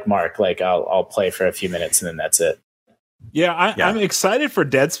more like Mark. Like I'll play for a few minutes and then that's it. Yeah, I'm excited for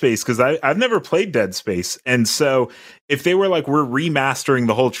Dead Space because I've never played Dead Space. And so if they were like, we're remastering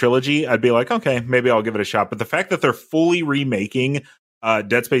the whole trilogy, I'd be like, okay, maybe I'll give it a shot. But the fact that they're fully remaking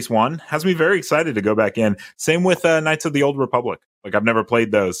Dead Space 1 has me very excited to go back in. Same with Knights of the Old Republic. Like, I've never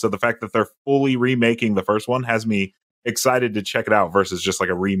played those. So the fact that they're fully remaking the first one has me excited to check it out versus just like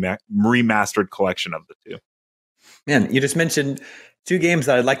a remastered collection of the two. Man, you just mentioned 2 games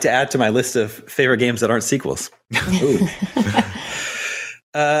that I'd like to add to my list of favorite games that aren't sequels.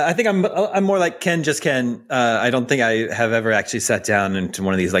 I think I'm more like Ken. I don't think I have ever actually sat down into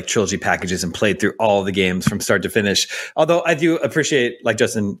one of these like trilogy packages and played through all the games from start to finish. Although I do appreciate, like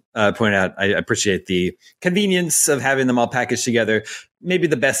Justin pointed out, I appreciate the convenience of having them all packaged together. Maybe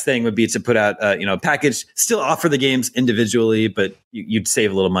the best thing would be to put out a package, still offer the games individually, but you'd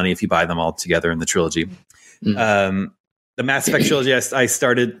save a little money if you buy them all together in the trilogy. The Mass Effect trilogy, I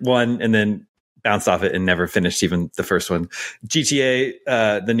started one and then bounced off it and never finished even the first one.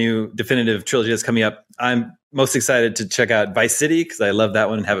 GTA, the new definitive trilogy that's coming up. I'm most excited to check out Vice City because I love that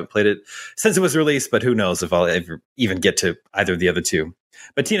one and haven't played it since it was released, but who knows if I'll ever even get to either of the other 2.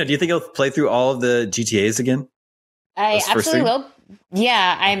 But Tina, do you think you'll play through all of the GTAs again? I absolutely will.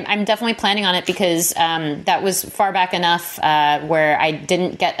 Yeah, I'm definitely planning on it because that was far back enough where I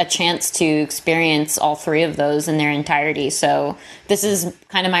didn't get a chance to experience all 3 of those in their entirety. So this is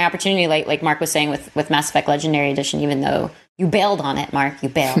kind of my opportunity, like Mark was saying with Mass Effect Legendary Edition, even though you bailed on it, Mark, you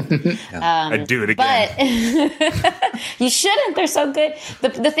bailed. I'd do it again. But you shouldn't. They're so good.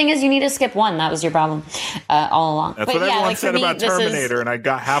 The thing is, you need to skip 1. That was your problem all along. That's what everyone said about Terminator, and I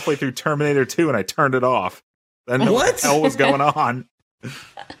got halfway through Terminator 2 and I turned it off. I didn't know what the hell was going on.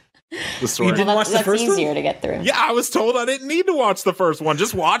 The story. You didn't watch the first one? That's easier to get through. Yeah, I was told I didn't need to watch the first one.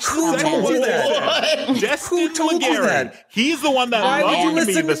 Just watch the second one. Destin Legary. He's the one that loaned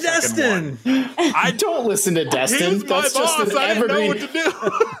me the second one. I don't listen to Destin. That's just an evergreen,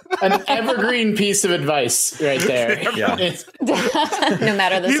 an evergreen piece of advice right there. Yeah. No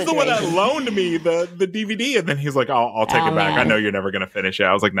matter the He's situation. the one that loaned me the DVD, and then he's like, I'll take it back. Man. I know you're never going to finish it.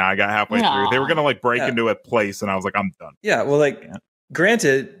 I was like, nah, I got halfway through. They were going to like break into a place, and I was like, I'm done. Yeah, well,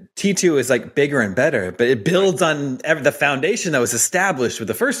 granted, T2 is like bigger and better, but it builds on the foundation that was established with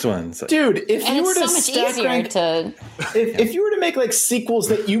the first one. So. Dude, if and you were to so much easier to if you were to make like sequels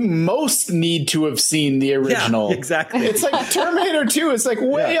that you most need to have seen the original, exactly. It's like Terminator 2 is like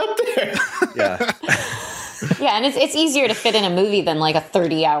way up there. Yeah. Yeah, and it's easier to fit in a movie than like a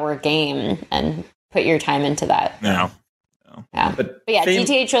 30-hour game and put your time into that. No. Yeah, but yeah,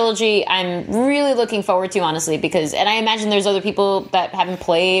 GTA Trilogy, I'm really looking forward to, honestly, and I imagine there's other people that haven't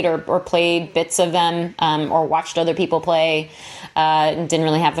played or played bits of them or watched other people play and didn't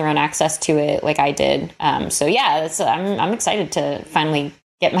really have their own access to it like I did. So yeah, I'm excited to finally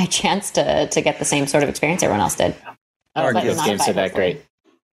get my chance to get the same sort of experience everyone else did. I don't think those games are that great.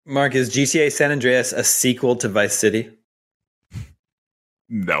 Mark, is GTA San Andreas a sequel to Vice City?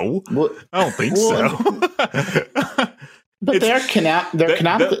 No, I don't think so. But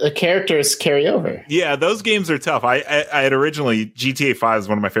the characters carry over. Yeah, those games are tough. I had originally GTA 5 is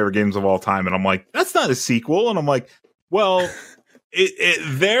one of my favorite games of all time, and I'm like, that's not a sequel. And I'm like, well,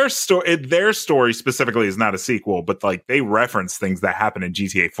 their story specifically is not a sequel, but like they reference things that happen in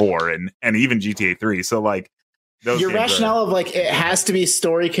GTA 4 and even GTA 3. So like. Your rationale of like it has to be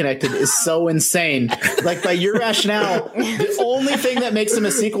story connected is so insane. Like by your rationale, the only thing that makes them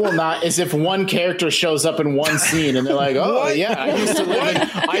a sequel or not is if one character shows up in one scene and they're like, "Oh yeah, I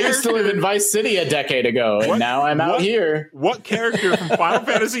used to live in Vice City a decade ago, and now I'm out here." What character from Final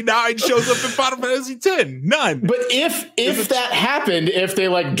Fantasy IX shows up in Final Fantasy X? None. But if that happened, if they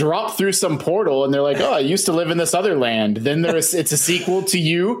like drop through some portal and they're like, "Oh, I used to live in this other land," then it's a sequel to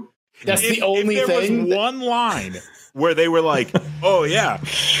you. That's the only if there thing. was one line where they were like, oh yeah,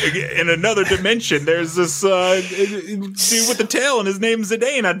 in another dimension, there's this dude with the tail and his name's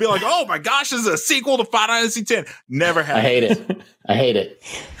Zidane. I'd be like, oh my gosh, this is a sequel to Final Fantasy X. Never happened. I hate it.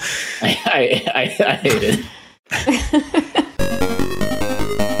 I hate it. I hate it.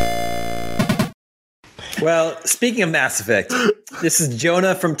 Well, speaking of Mass Effect, this is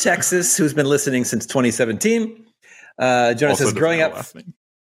Jonah from Texas, who's been listening since 2017. Jonah says, grew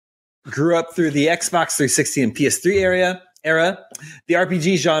up through the Xbox 360 and PS3 era. The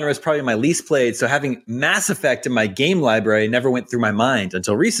RPG genre is probably my least played, so having Mass Effect in my game library never went through my mind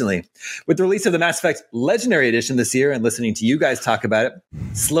until recently. With the release of the Mass Effect Legendary Edition this year and listening to you guys talk about it,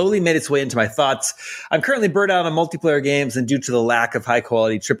 slowly made its way into my thoughts. I'm currently burnt out on multiplayer games, and due to the lack of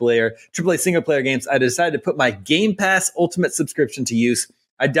high-quality AAA single-player games, I decided to put my Game Pass Ultimate subscription to use.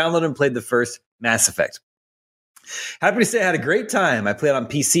 I downloaded and played the first Mass Effect. Happy to say I had a great time. I played on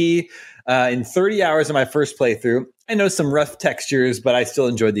PC in 30 hours of my first playthrough. I know some rough textures, but I still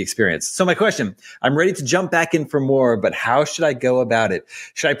enjoyed the experience. So my question, I'm ready to jump back in for more, but how should I go about it?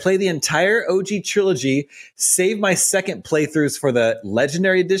 Should I play the entire OG trilogy, save my second playthroughs for the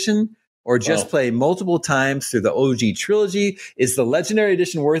Legendary Edition, or just play multiple times through the OG trilogy? Is the Legendary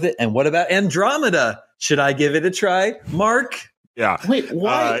Edition worth it? And what about Andromeda? Should I give it a try? Mark? Yeah. Wait,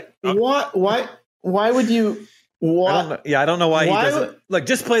 why? Why would you... What? I don't know why he doesn't. Look,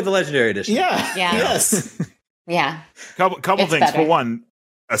 just play the Legendary Edition. Yeah. Yes. Yeah. Couple It's things. better. For one,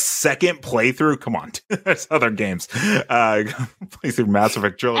 a second playthrough. Come on, there's other games. Play through Mass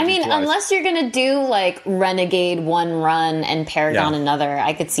Effect trilogy. I mean, twice. unless you're gonna do like Renegade one run and Paragon another,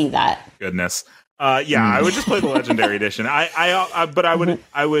 I could see that. Goodness. I would just play the Legendary Edition. But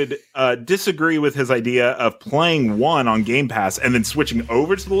I would disagree with his idea of playing one on Game Pass and then switching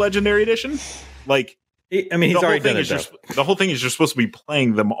over to the Legendary Edition. Like, I mean, he's already done it. The whole thing is you're supposed to be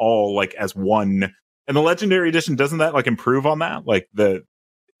playing them all like as one. And the Legendary Edition, doesn't that like improve on that? Like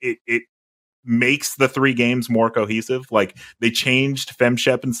it makes the three games more cohesive. Like they changed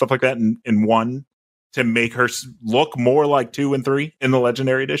FemShep and stuff like that in one to make her look more like 2 and 3 in the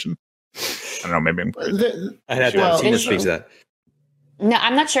Legendary Edition. I don't know. Maybe I'm crazy. I'd have to have seen this speak to that. No,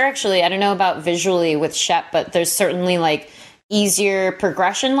 I'm not sure actually. I don't know about visually with Shep, but there's certainly like easier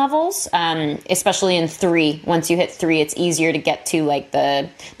progression levels, especially in 3. Once you hit 3, it's easier to get to like the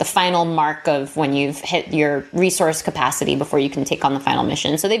final mark of when you've hit your resource capacity before you can take on the final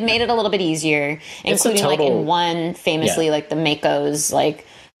mission. So they've made it a little bit easier, including like in 1, famously like the Mako's like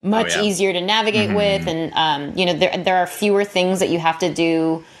much easier to navigate with, and there are fewer things that you have to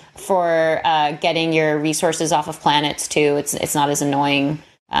do for getting your resources off of planets too. It's not as annoying.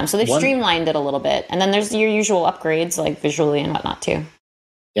 So they've streamlined it a little bit. And then there's your usual upgrades, like visually and whatnot, too.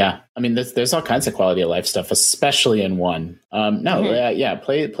 Yeah. I mean, there's all kinds of quality of life stuff, especially in 1. Play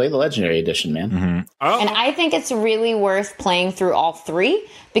the Legendary Edition, man. Mm-hmm. And I think it's really worth playing through all 3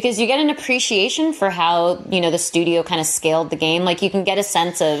 because you get an appreciation for how, the studio kind of scaled the game. Like, you can get a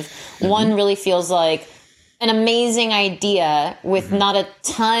sense of 1 really feels like an amazing idea with not a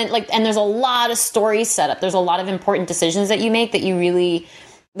ton, and there's a lot of story set up. There's a lot of important decisions that you make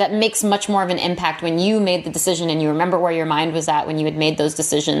that makes much more of an impact when you made the decision and you remember where your mind was at when you had made those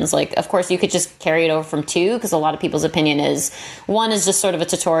decisions. Like, of course, you could just carry it over from 2 because a lot of people's opinion is 1 is just sort of a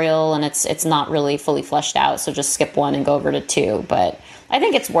tutorial and it's not really fully fleshed out. So just skip 1 and go over to 2. But I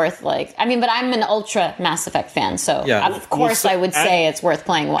think it's worth but I'm an ultra Mass Effect fan. So of course I would say it's worth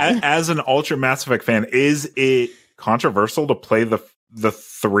playing 1. As an ultra Mass Effect fan, is it controversial to play the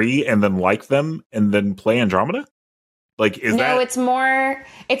 3 and then like them and then play Andromeda? Like, it's more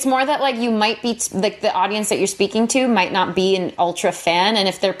that like you might be like the audience that you're speaking to might not be an ultra fan, and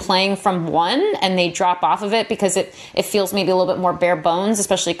if they're playing from 1 and they drop off of it because it feels maybe a little bit more bare bones,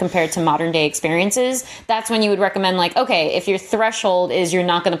 especially compared to modern day experiences, that's when you would recommend like, okay, if your threshold is you're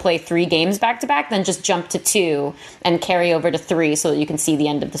not going to play 3 games back to back, then just jump to 2 and carry over to 3 so that you can see the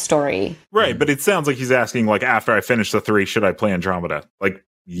end of the story. Right, but it sounds like he's asking like, after I finish the 3, should I play Andromeda? Like,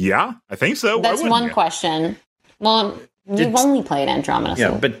 yeah, I think so. That's one question. Well, you've only played Andromeda.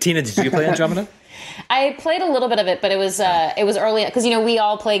 Yeah, but Tina, did you play Andromeda? I played a little bit of it, but it was early because we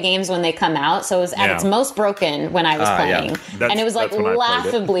all play games when they come out, so it was at its most broken when I was playing, and it was like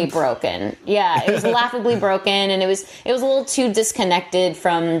laughably broken. Yeah, it was laughably broken, and it was a little too disconnected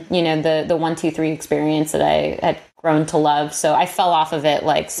from the 1, 2, 3 experience that I had grown to love. So I fell off of it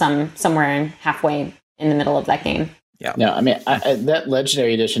like somewhere halfway in the middle of that game. Yeah. No, I mean that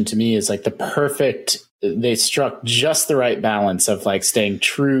Legendary Edition to me is like the perfect. They struck just the right balance of like staying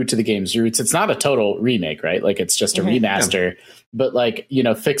true to the game's roots. It's not a total remake, right? Like it's just a remaster, but like,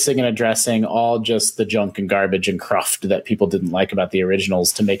 fixing and addressing all just the junk and garbage and cruft that people didn't like about the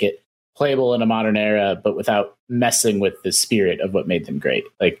originals to make it playable in a modern era, but without messing with the spirit of what made them great.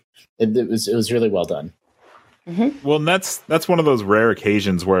 Like it was really well done. Mm-hmm. Well, and that's one of those rare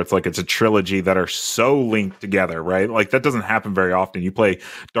occasions where it's like it's a trilogy that are so linked together, right? Like that doesn't happen very often. You play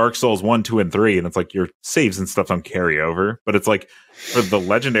Dark Souls 1, 2, and 3, and it's like your saves and stuff don't carry over. But it's like for the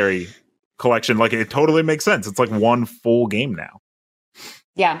Legendary collection, like it totally makes sense. It's like one full game now.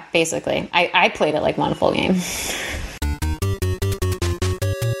 Yeah, basically. I played it like one full game.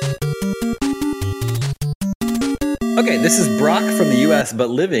 Okay, this is Brock from the US, but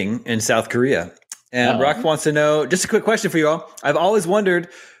living in South Korea. And Brock wants to know, just a quick question for you all. I've always wondered,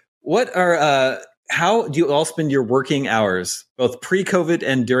 how do you all spend your working hours, both pre-COVID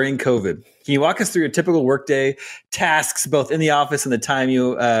and during COVID? Can you walk us through your typical workday tasks, both in the office and the time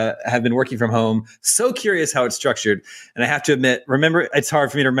you have been working from home? So curious how it's structured. And I have to admit, it's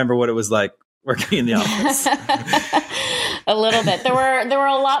hard for me to remember what it was like working in the office. A little bit. There were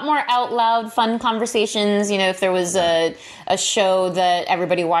a lot more out loud fun conversations. You know, if there was a show that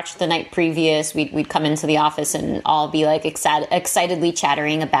everybody watched the night previous, we'd come into the office and all be like excitedly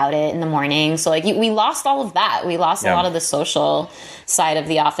chattering about it in the morning. So like we lost all of that. We lost a lot of the social side of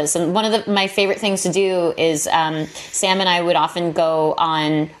the office. And one of my favorite things to do is Sam and I would often go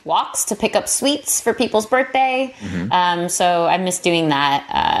on walks to pick up sweets for people's birthday. Mm-hmm. So I miss doing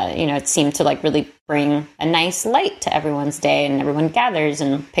that. It seemed to like really bring a nice light to everyone's day, and everyone gathers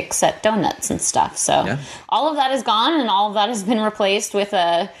and picks at donuts and stuff. So all of that is gone, and all of that has been replaced with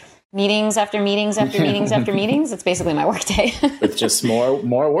meetings after meetings after meetings after meetings. It's basically my work day. With just more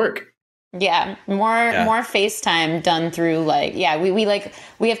work. Yeah, more FaceTime done through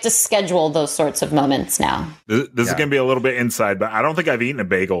we have to schedule those sorts of moments now. This is going to be a little bit inside, but I don't think I've eaten a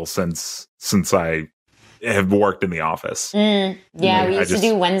bagel since I have worked in the office. We used to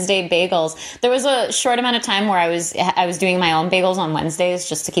do Wednesday bagels. There was a short amount of time where I was doing my own bagels on Wednesdays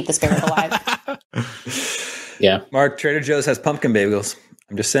just to keep the spirit alive. Yeah. Mark, Trader Joe's has pumpkin bagels.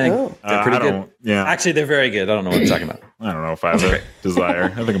 I'm just saying. Ooh. They're pretty good. Yeah. Actually, they're very good. I don't know what you're talking about. I don't know if I have a desire.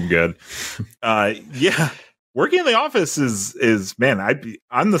 I think I'm good. Working in the office is man,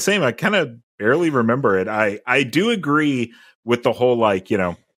 I'm the same. I kind of barely remember it. I do agree with the whole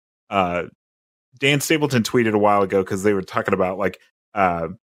Dan Stapleton tweeted a while ago because they were talking about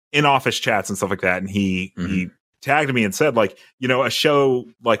in office chats and stuff like that, and he tagged me and said a show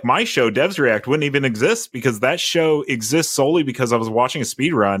like my show Devs React wouldn't even exist because that show exists solely because I was watching a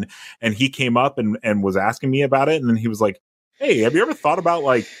speed run and he came up and was asking me about it, and then he was like, "Hey, have you ever thought about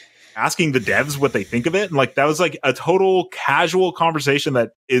asking the devs what they think of it?" And that was a total casual conversation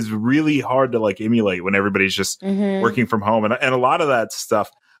that is really hard to emulate when everybody's just working from home, and a lot of that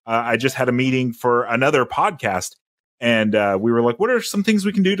stuff. I just had a meeting for another podcast, and we were like, what are some things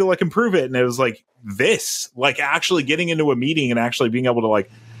we can do to improve it? And it was actually getting into a meeting and actually being able to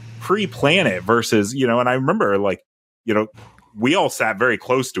pre-plan it versus, and I remember we all sat very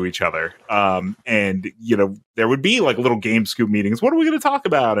close to each other. And there would be little game scoop meetings. What are we going to talk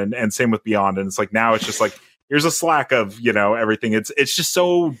about? And same with Beyond. And it's now it's just here's a Slack of, everything. It's just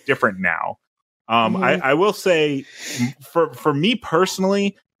so different now. I will say for me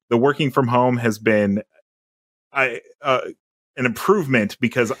personally, the working from home has been an improvement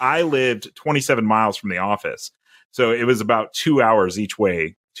because I lived 27 miles from the office. So it was about 2 hours each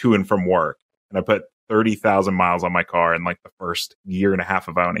way to and from work. And I put 30,000 miles on my car in the first year and a half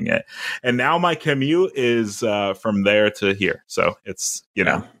of owning it. And now my commute is from there to here. So it's,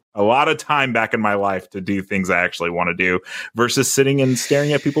 a lot of time back in my life to do things I actually want to do versus sitting and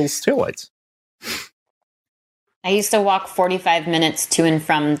staring at people's taillights. I used to walk 45 minutes to and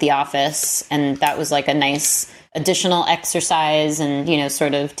from the office, and that was a nice additional exercise and,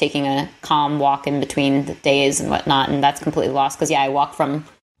 sort of taking a calm walk in between the days and whatnot. And that's completely lost because, I walk from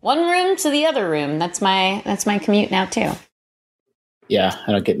one room to the other room. That's my commute now, too. Yeah,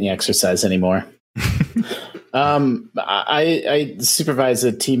 I don't get any exercise anymore. I supervise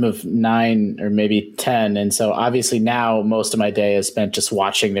a team of 9 or maybe 10. And so obviously now most of my day is spent just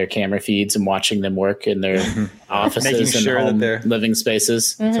watching their camera feeds and watching them work in their offices and home living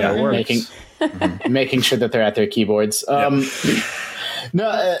spaces. So making sure that they're at their keyboards.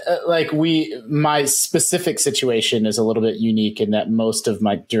 My specific situation is a little bit unique in that most of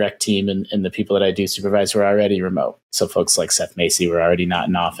my direct team and the people that I do supervise were already remote. So folks like Seth Macy were already not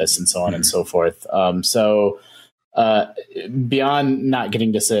in office and so on and so forth. So beyond not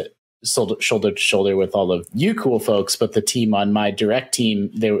getting to sit shoulder to shoulder with all of you cool folks, but the team on my direct team,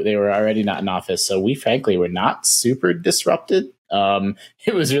 they were already not in office. So we frankly were not super disrupted.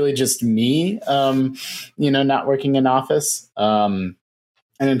 It was really just me, not working in office. And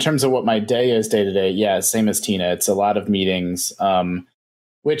in terms of what my day is day to day, same as Tina. It's a lot of meetings,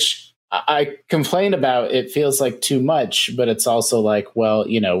 which I complain about it feels like too much, but it's also like, well,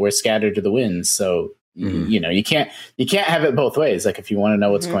 we're scattered to the winds. So, you can't have it both ways. Like if you want to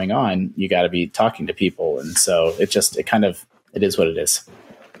know what's going on, you got to be talking to people. And so it is what it is.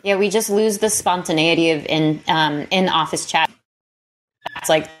 Yeah. We just lose the spontaneity of in office chat. It's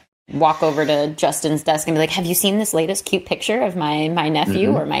like walk over to Justin's desk and be like, have you seen this latest cute picture of my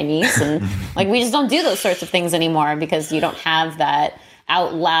nephew or my niece? And like, we just don't do those sorts of things anymore because you don't have that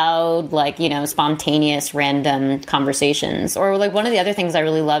out loud, like, spontaneous random conversations. Or like one of the other things I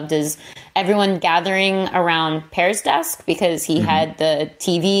really loved is everyone gathering around Pear's desk because he had the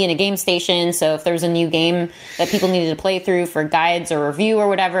TV and a game station. So if there was a new game that people needed to play through for guides or review or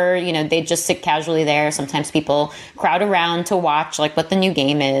whatever, they'd just sit casually there. Sometimes people crowd around to watch like what the new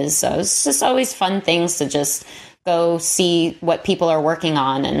game is. So it's just always fun things to just go see what people are working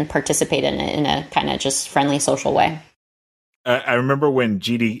on and participate in it in a kind of just friendly social way. I remember when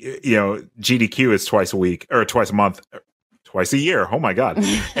GDQ is twice a week or twice a month, twice a year. Oh my God.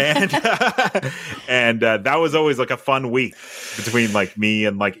 And, that was always like a fun week between like me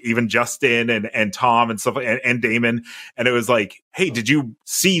and like even Justin and Tom and stuff and Damon. And it was like, hey, did you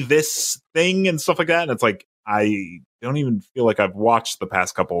see this thing and stuff like that? And it's like, I don't even feel like I've watched the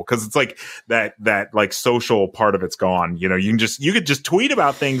past couple because it's like that like social part of it's gone. You could just tweet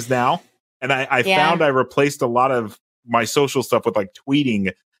about things now. And I found I replaced a lot of my social stuff with like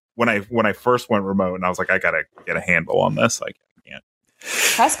tweeting when I first went remote, and I was like, I gotta get a handle on this. Like, I can't.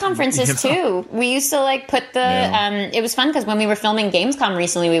 Press conferences too. We used to like put the. It was fun because when we were filming Gamescom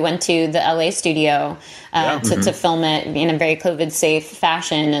recently, we went to the LA studio to film it in a very COVID safe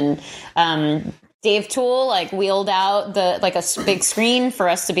fashion, and Dave Toole like wheeled out a big screen for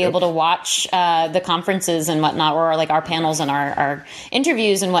us to be able to watch the conferences and whatnot, or like our panels and our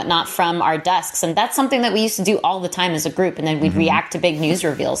interviews and whatnot from our desks. And that's something that we used to do all the time as a group. And then we'd react to big news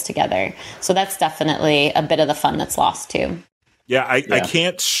reveals together. So that's definitely a bit of the fun that's lost too. Yeah, I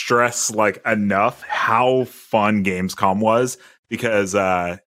can't stress like enough how fun Gamescom was because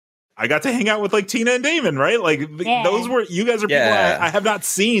I got to hang out with like Tina and Damon, right? Like those were, you guys are people I have not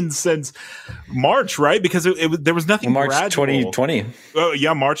seen since March, right? Because there was nothing March gradual. 2020. Oh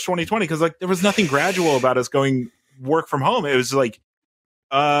yeah, March 2020. Because like there was nothing gradual about us going work from home. It was like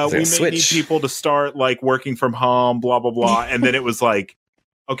we may need people to start like working from home, blah blah blah, and then it was like,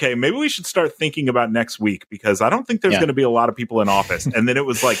 okay, maybe we should start thinking about next week because I don't think there's going to be a lot of people in office. And then it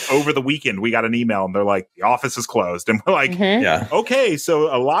was like over the weekend, we got an email and they're like, the office is closed. And we're like, okay,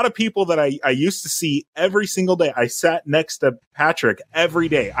 so a lot of people that I used to see every single day, I sat next to Patrick every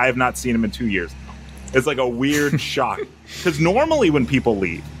day. I have not seen him in 2 years. It's like a weird shock because normally when people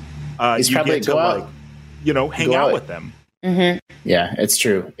leave, you get to like, hang out with them. Mm-hmm. Yeah, it's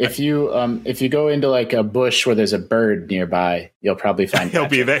true. If you go into like a bush where there's a bird nearby, you'll probably find he'll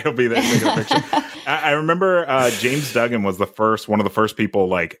be there. Take a picture. I remember James Duggan was one of the first people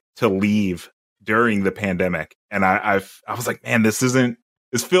like to leave during the pandemic, and I was like, man, this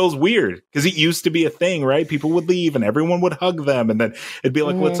feels weird because it used to be a thing, right? People would leave and everyone would hug them, and then it'd be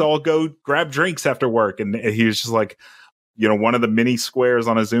like, let's all go grab drinks after work, and he was just like, one of the mini squares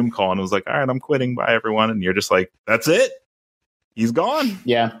on a Zoom call, and it was like, all right, I'm quitting, bye everyone, and you're just like, that's it. He's gone.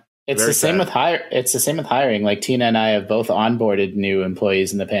 Yeah. It's the same with hiring. Like Tina and I have both onboarded new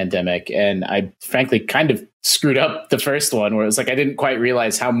employees in the pandemic. And I frankly kind of screwed up the first one where it was like, I didn't quite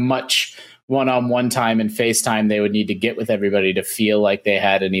realize how much one-on-one time and FaceTime they would need to get with everybody to feel like they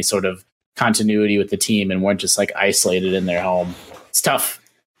had any sort of continuity with the team and weren't just like isolated in their home. It's tough.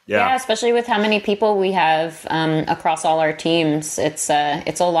 Yeah, especially with how many people we have across all our teams. It's a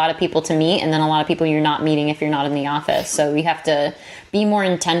lot of people to meet, and then a lot of people you're not meeting if you're not in the office. So we have to be more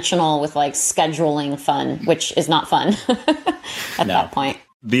intentional with like scheduling fun, which is not fun at that point.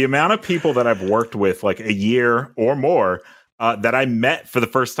 The amount of people that I've worked with like a year or more that I met for the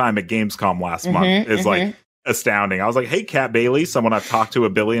first time at Gamescom last month is like astounding. I was like, hey, Kat Bailey, someone I've talked to a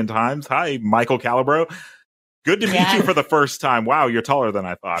billion times. Hi, Michael Calabro. Good to meet you for the first time. Wow, you're taller than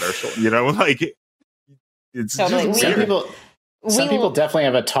I thought. Or like it's totally. Just some people definitely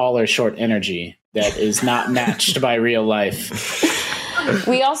have a taller, short energy that is not matched by real life.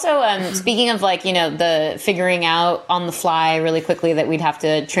 We also, speaking of like, the figuring out on the fly really quickly that we'd have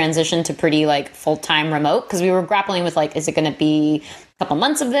to transition to pretty like full-time remote because we were grappling with like, is it going to be couple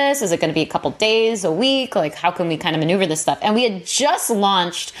months of this? Is it going to be a couple days, a week? Like, how can we kind of maneuver this stuff? And we had just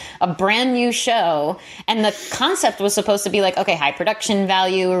launched a brand new show, and the concept was supposed to be like, okay, high production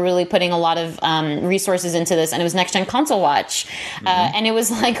value. We're really putting a lot of resources into this, and it was Next Gen Console Watch, and it was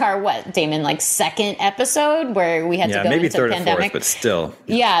like our Damon, like second episode where we had to go maybe into third pandemic, or fourth, but still,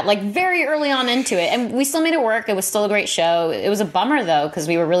 like very early on into it, and we still made it work. It was still a great show. It was a bummer though, because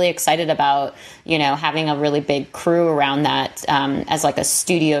we were really excited about having a really big crew around that as like a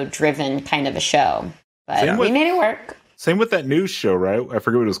studio driven kind of a show, but we made it work. Same with that news show, right? I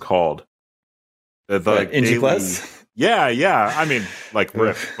forget what it was called. The NG Plus? Yeah. I mean, like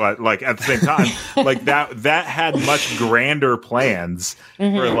riff, but like at the same time, like that had much grander plans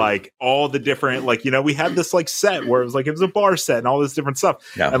for like all the different, like, we had this like set where it was a bar set and all this different stuff.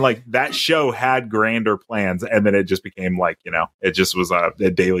 Yeah. And like that show had grander plans, and then it just became like, it just was a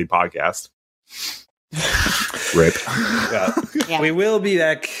daily podcast. Rip. Yeah. We will be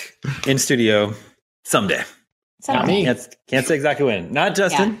back in studio someday. Not me. Can't say exactly when. Not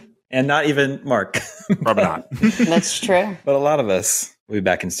Justin, and not even Mark. Probably not. That's true. But a lot of us will be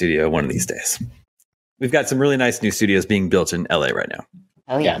back in studio one of these days. We've got some really nice new studios being built in LA right now.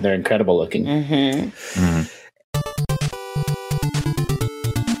 Oh yeah, they're incredible looking.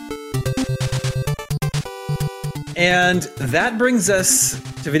 And that brings us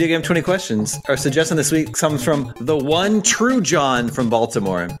to Video Game 20 Questions. Our suggestion this week comes from the one true John from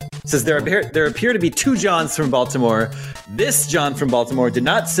Baltimore. It says there appear to be two Johns from Baltimore. This John from Baltimore did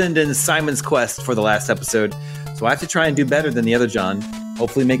not send in Simon's Quest for the last episode, so I have to try and do better than the other John.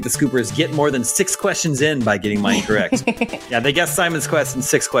 Hopefully make the Scoopers get more than 6 questions in by getting mine correct. Yeah, they guessed Simon's Quest in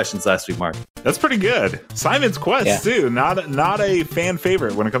 6 questions last week, Mark. That's pretty good. Simon's Quest, too. Not a fan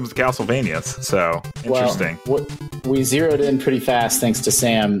favorite when it comes to Castlevanias. So, interesting. Well, we zeroed in pretty fast, thanks to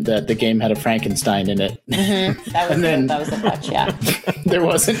Sam, that the game had a Frankenstein in it. That was the touch, yeah. There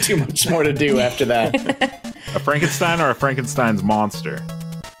wasn't too much more to do after that. A Frankenstein or a Frankenstein's monster?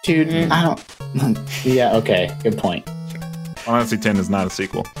 Dude, I don't... Yeah, okay. Good point. Final Fantasy X is not a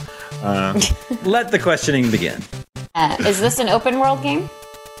sequel. Let the questioning begin. Is this an open world game?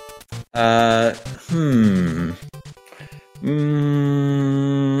 No,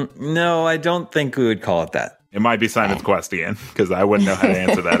 I don't think we would call it that. It might be Simon's Quest again, because I wouldn't know how to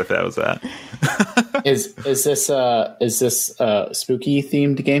answer that if that was that. Is this a spooky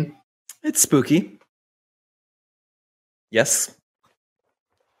themed game? It's spooky. Yes.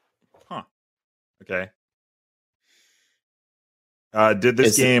 Huh. Okay. Did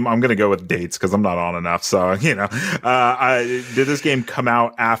this game, I'm going to go with dates because I'm not on enough. So, did this game come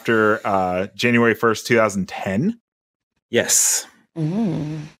out after January 1st, 2010? Yes.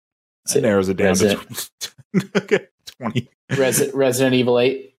 It narrows it down to 20. Resident Evil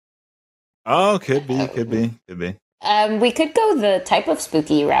 8? Oh, could be. We could go the type of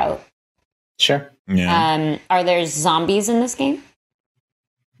spooky route. Sure. Yeah. Are there zombies in this game?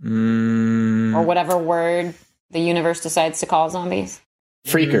 Or whatever word the universe decides to call zombies?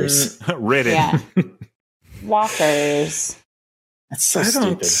 Freakers. Ridden. Yeah. Walkers. That's so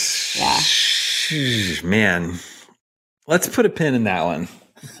stupid. Yeah. Man. Let's put a pin in that one.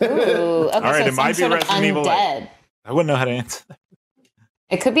 Ooh, okay, all right, so it might be Resident Evil 8. I wouldn't know how to answer that.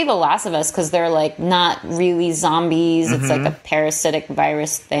 It could be The Last of Us, because they're like not really zombies. It's like a parasitic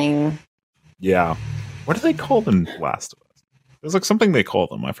virus thing. Yeah. What do they call them, Last of Us? There's like something they call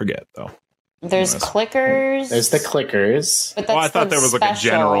them. I forget, though. There's clickers. There's the clickers. But that's I thought there was like a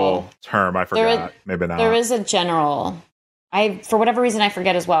general term. I forgot. Maybe not. There is a general. For whatever reason, I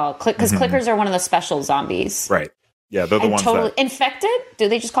forget as well. Because clickers are one of the special zombies. Right. Yeah, they're the ones that... Infected? Do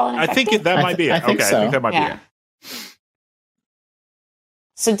they just call it infected? I think that might be it. I think so. I think that might be it.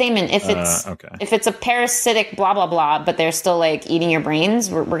 So Damon, if it's a parasitic blah blah blah, but they're still like eating your brains,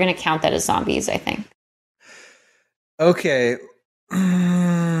 we're going to count that as zombies, I think. Okay.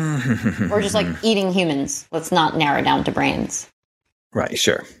 Or just like eating humans. Let's not narrow down to brains. Right,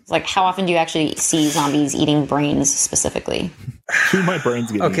 sure. It's like, how often do you actually see zombies eating brains specifically? Do my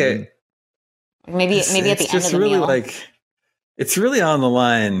brains get eaten? Maybe at the end of the really meal. It's really on the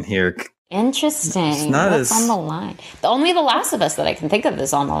line here. Interesting. It's not What's on the line? Only The Last of Us that I can think of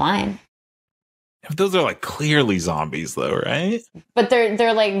is on the line. Those are like clearly zombies, though, right? But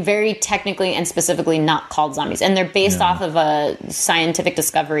they're like very technically and specifically not called zombies, and they're based off of a scientific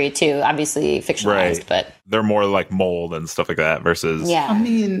discovery too. Obviously fictionalized, but they're more like mold and stuff like that. Versus, I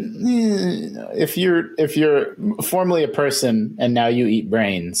mean, if you're formerly a person and now you eat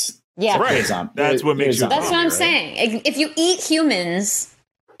brains, right? That's what makes you. That's what I'm saying. If you eat humans,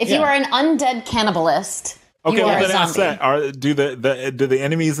 if you are an undead cannibalist. Okay, well, then ask that. Do the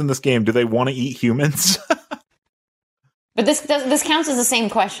enemies in this game, do they want to eat humans? But this counts as the same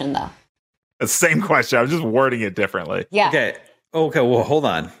question, though. The same question. I'm just wording it differently. Yeah. Okay. Well, hold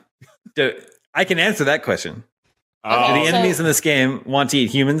on. I can answer that question. Do the enemies in this game want to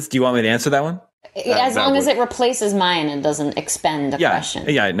eat humans? Do you want me to answer that one? As long as it replaces mine and doesn't expend the question.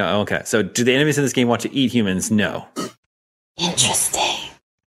 Yeah, no, okay. So do the enemies in this game want to eat humans? No. Interesting.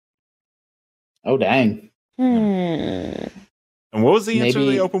 Oh, dang. And what was the answer to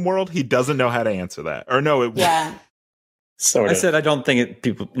the open world? He doesn't know how to answer that. Or no, it was. Yeah. Sort of. I said I don't think it.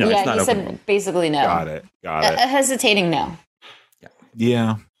 People. No, yeah, it's not he open said world. basically no. Got it. A hesitating no.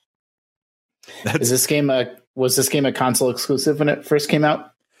 Yeah. Is this game was this game a console exclusive when it first came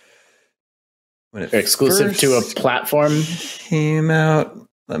out? When it exclusive to a platform came out.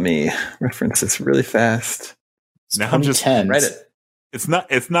 Let me reference this really fast. Now I'm just read it. It's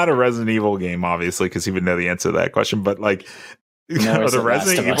not a Resident Evil game, obviously, because he would know the answer to that question. But like, are the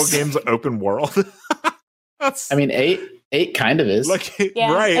Resident Evil games open world? I mean, 8 kind of is. Like,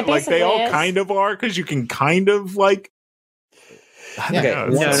 right? Like they all kind of are, because you can kind of like.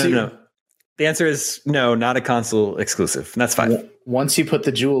 No. The answer is no, not a console exclusive. And that's fine. Once you put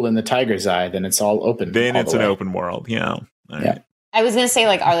the jewel in the tiger's eye, then it's all open. Then it's an open world. Yeah. Right. I was going to say,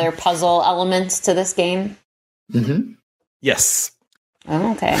 like, are there puzzle elements to this game? Mm-hmm. Yes.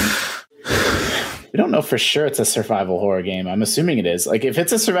 Oh, okay. We don't know for sure it's a survival horror game. I'm assuming it is. Like, if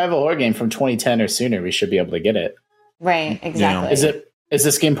it's a survival horror game from 2010 or sooner, we should be able to get it. Right, exactly. Yeah. Is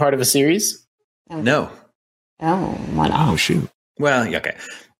this game part of a series? No. Oh, one off. Oh, shoot. Well, okay.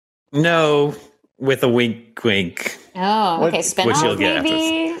 No, with a wink, wink. Oh, okay. Spin-off,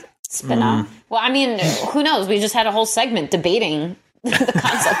 maybe? Spin-off. Well, I mean, who knows? We just had a whole segment debating the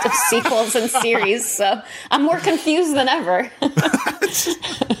concept of sequels and series, so I'm more confused than ever.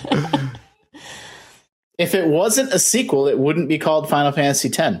 If it wasn't a sequel, it wouldn't be called Final Fantasy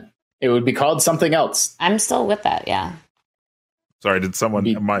X. It would be called something else. I'm still with that, yeah. Sorry, did someone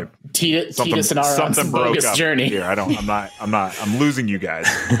Tidus and Ara on some broke bogus up journey here? I'm losing you guys.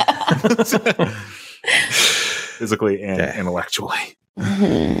 Physically and intellectually.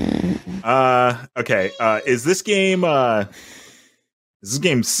 Okay. Is this game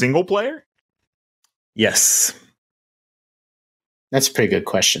single player? Yes. That's a pretty good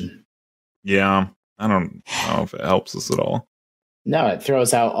question. Yeah. I don't know if it helps us at all. No, it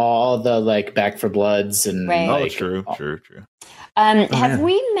throws out all the like Back 4 Bloods and true. Have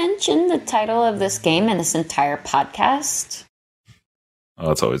we mentioned the title of this game in this entire podcast? Oh,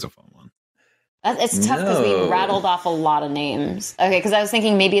 that's always a fun one. It's tough because we rattled off a lot of names. Okay, because I was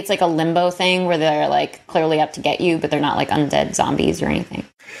thinking maybe it's like a limbo thing where they're like clearly up to get you, but they're not like undead zombies or anything.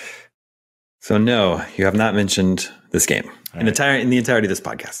 So no, you have not mentioned this game in the entirety of this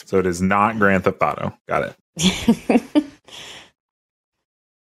podcast. So it is not Grand Theft Auto. Got it.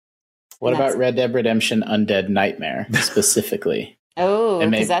 What about Red Dead Redemption Undead Nightmare specifically? Oh,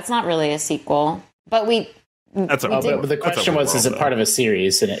 because that's not really a sequel. But but the question was, is it part of a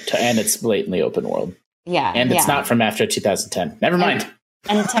series and it's blatantly open world? Yeah. And it's not from after 2010. Never mind.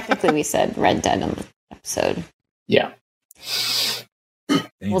 And technically we said Red Dead on the episode. Yeah.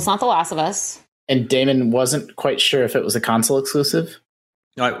 Well, it's not The Last of Us. And Damon wasn't quite sure if it was a console exclusive.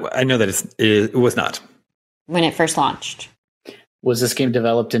 No, I know that it was not. When it first launched. Was this game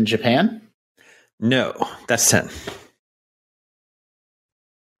developed in Japan? No, that's 10. It's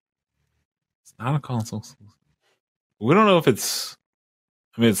not a console exclusive. We don't know if it's...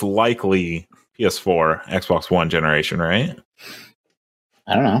 I mean, it's likely PS4, Xbox One generation, right?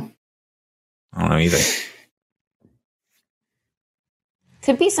 I don't know. I don't know either.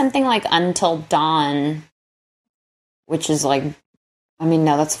 Could be something like Until Dawn, which is like... I mean,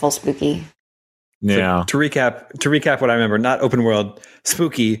 no, that's full spooky. Yeah. So to recap what I remember, not open world,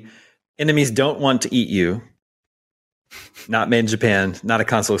 spooky, enemies don't want to eat you. Not made in Japan, not a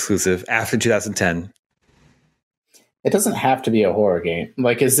console exclusive, after 2010. It doesn't have to be a horror game.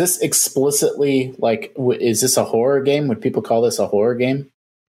 Like, is this explicitly, like, is this a horror game? Would people call this a horror game?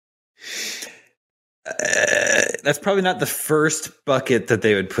 That's probably not the first bucket that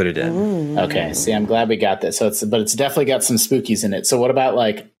they would put it in. Ooh. Okay, see, I'm glad we got this. But it's definitely got some spookies in it. So what about,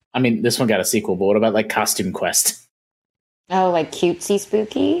 like, I mean, this one got a sequel, but what about like Costume Quest? Oh, like cutesy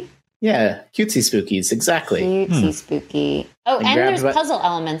spooky? Yeah, cutesy spookies, exactly. Cutesy spooky. Oh, and there's puzzle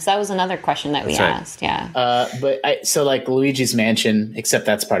elements. That was another question that we asked, yeah. So like Luigi's Mansion, except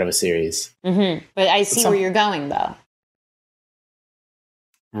that's part of a series. Mm-hmm. But I see where you're going, though.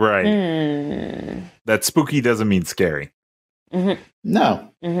 Right. That spooky doesn't mean scary. Mm-hmm. No,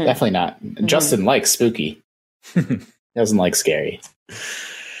 definitely not. Justin likes spooky. Doesn't like scary.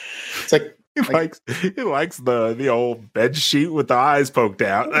 It's like He likes the old bed sheet with the eyes poked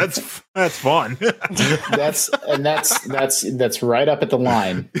out. That's fun. that's right up at the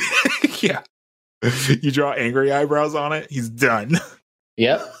line. Yeah. You draw angry eyebrows on it, he's done.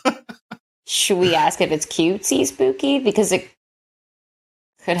 Yep. Should we ask if it's cutesy spooky? Because it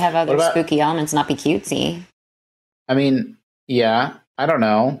could have other spooky elements, not be cutesy. I mean, yeah, I don't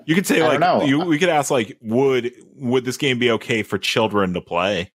know. You could say we could ask would this game be okay for children to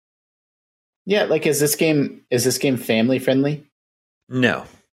play? Yeah, is this game family friendly? No.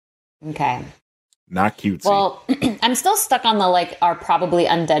 Okay. Not cutesy. Well, I'm still stuck on the are probably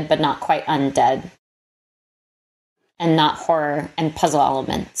undead but not quite undead. And not horror and puzzle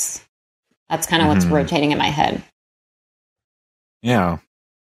elements. That's kind of what's rotating in my head. Yeah.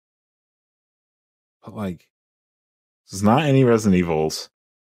 But there's not any Resident Evils.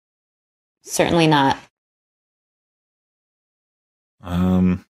 Certainly not.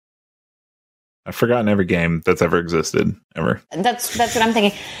 I've forgotten every game that's ever existed, ever. That's what I'm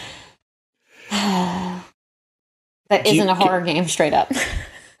thinking. That isn't a horror game, straight up.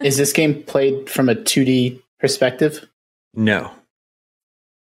 Is this game played from a 2D perspective? No.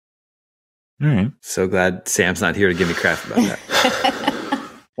 All right. So glad Sam's not here to give me crap about that.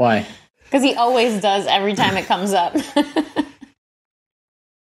 Why? Because he always does every time it comes up.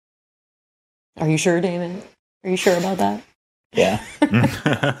 Are you sure, Damon? Are you sure about that? Yeah.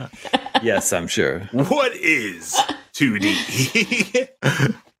 Yes, I'm sure. What is 2D?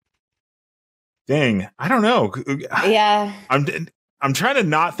 Dang, I don't know. Yeah. I'm trying to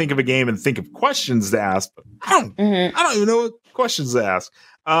not think of a game and think of questions to ask, but I don't even know what questions to ask.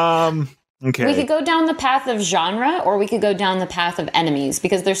 Okay. We could go down the path of genre, or we could go down the path of enemies,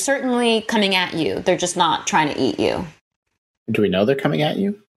 because they're certainly coming at you. They're just not trying to eat you. Do we know they're coming at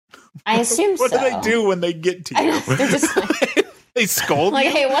you? I assume what so. do they do when they get to you? They're just they scold you?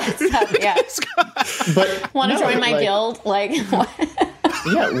 hey, what's up? Yeah. But want to join my guild? What?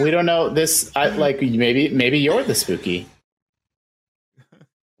 Yeah, we don't know this. Maybe you're the spooky.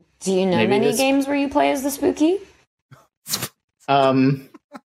 Do you know many games where you play as the spooky?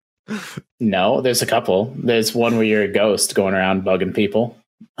 No, there's a couple. There's one where you're a ghost going around bugging people.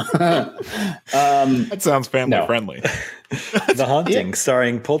 That sounds family friendly. The Haunting,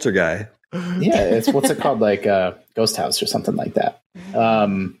 starring Poltergeist. Yeah, it's what's it called? Ghost House or something like that. I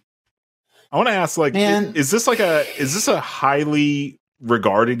want to ask, is this a highly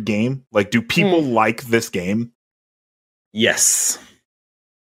regarded game? Do people like this game? Yes.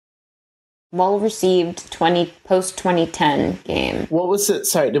 Well received post 2010 game. What was it?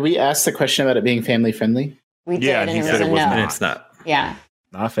 Sorry, did we ask the question about it being family friendly? We did, and it was a no. And it's not. Yeah.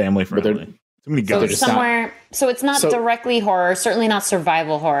 Not family friendly. Too many ghosts. So it's not directly horror, certainly not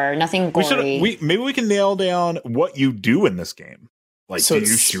survival horror, nothing gory. Maybe we can nail down what you do in this game. Do you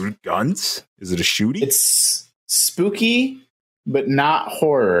shoot guns? Is it a shooty? It's spooky, but not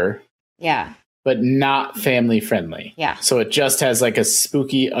horror. Yeah. But not family friendly. Yeah. So it just has a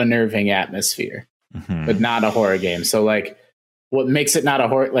spooky, unnerving atmosphere, but not a horror game. So what makes it not a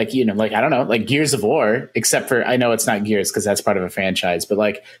horror, I don't know, Gears of War, except for, I know it's not Gears because that's part of a franchise,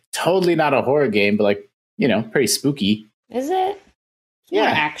 but totally not a horror game, but pretty spooky. Is it? Yeah.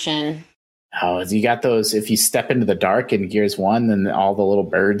 More action. Oh, you got those, if you step into the dark in Gears 1, then all the little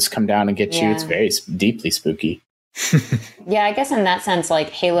birds come down and get you. It's very deeply spooky. Yeah, I guess in that sense,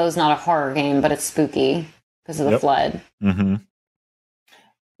 Halo's not a horror game, but it's spooky because of the flood. Mm-hmm.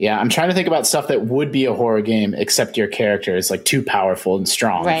 Yeah, I'm trying to think about stuff that would be a horror game, except your character is too powerful and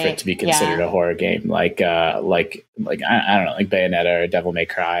strong for it to be considered a horror game. I don't know, Bayonetta or Devil May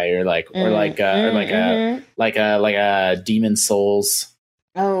Cry, or a Demon Souls.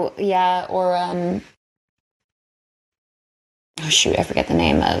 Oh yeah, or oh shoot, I forget the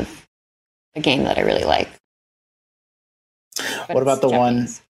name of a game that I really like. What about the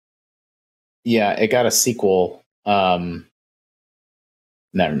Japanese one? Yeah, it got a sequel.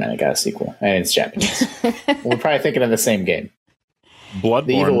 Never mind, it got a sequel, and it's Japanese. We're probably thinking of the same game. Bloodborne.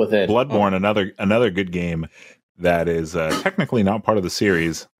 The Evil Within. Bloodborne, another good game that is technically not part of the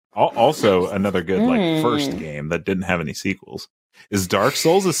series. Also, another good first game that didn't have any sequels. Is Dark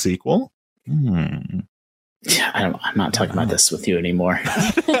Souls a sequel? Yeah, I'm not talking about this with you anymore.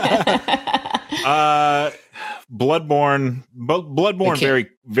 Bloodborne, very,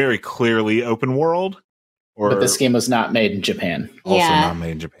 very clearly open world. But this game was not made in Japan. Also not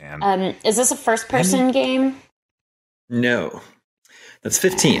made in Japan. Is this a first-person game? No. That's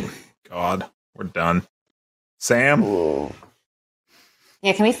 15. God, we're done. Sam? Ooh.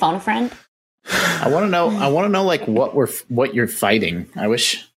 Yeah, can we phone a friend? I want to know what you're fighting. I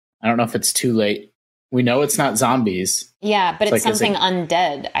don't know if it's too late. We know it's not zombies. Yeah, but it's something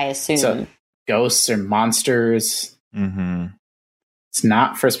undead, I assume. ghosts or monsters. Mm-hmm. It's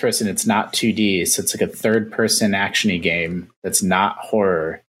not first person. It's not 2D. So it's like a third person actiony game that's not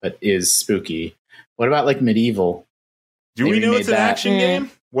horror but is spooky. What about like Medieval? Do we know it's an action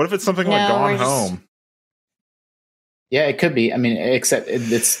game? What if it's something like Gone Home? Yeah, it could be. I mean, except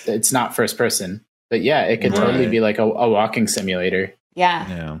it's not first person. But yeah, it could totally be like a walking simulator.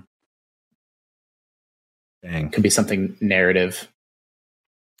 Yeah. Dang. Could be something narrative.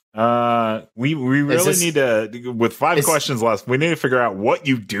 We really need to, with 5 questions left, we need to figure out what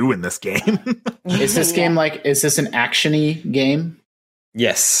you do in this game. Is this game is this an action-y game?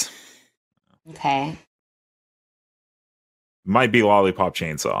 Yes. Okay. Might be Lollipop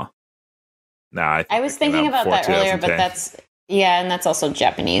Chainsaw. Nah, I was thinking about that earlier, but and that's also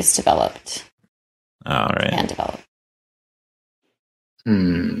Japanese developed. All right. And developed.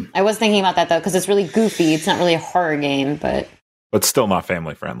 I was thinking about that though, because it's really goofy. It's not really a horror game, but still not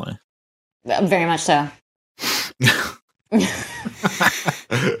family friendly. Very much so.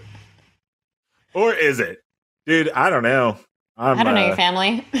 Or is it? Dude, I don't know. I don't know your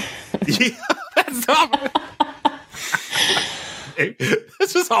family. Yeah, that's not.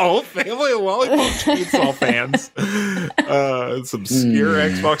 It's just a whole family of Lollipop Chainsaw fans. It's obscure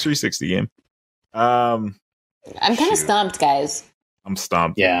Xbox 360 game. I'm kind of stumped, guys. I'm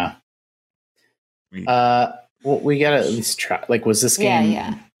stumped. Yeah. Well, we gotta at least try. Like, was this game?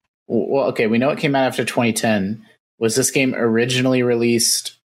 Yeah. Well, okay, we know it came out after 2010. Was this game originally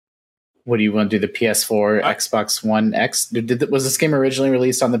released? What do you want to do? The PS4, Xbox One X? Was this game originally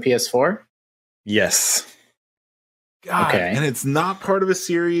released on the PS4? Yes. God, okay, and it's not part of a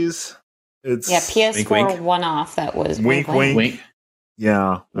series. It's PS4 wink, wink. one-off. That was wink.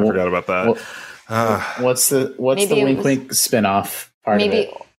 Yeah, I forgot about that. What's the wink wink spinoff part of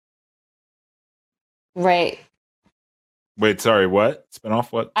it? Right. Wait, sorry, what?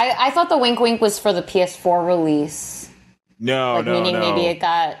 Spinoff what? I thought the wink wink was for the PS4 release. No. Meaning maybe it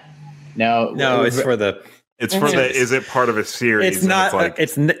got... No, it's for the... It's for the... Is it part of a series? It's not...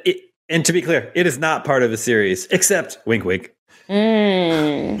 And to be clear, it is not part of a series, except wink wink. I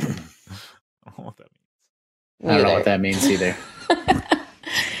don't know what that means. I don't know what that means either.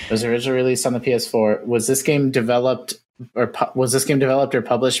 It was originally released on the PS4. Was this game developed or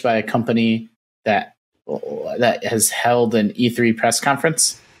published by a company that has held an E3 press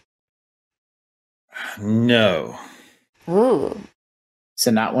conference? No. Ooh. So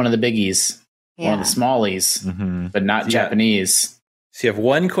not one of the biggies, one of the smallies, but not Japanese. So you have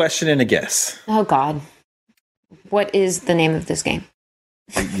one question and a guess. Oh God. What is the name of this game?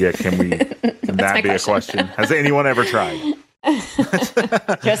 Yeah, can that be a question? Has anyone ever tried?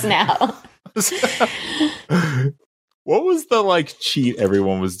 Just now. What was the cheat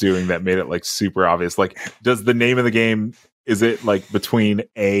everyone was doing that made it super obvious? Does the name of the game, is it between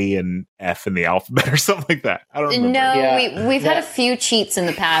A and F in the alphabet or something like that? I don't remember. No, we've had a few cheats in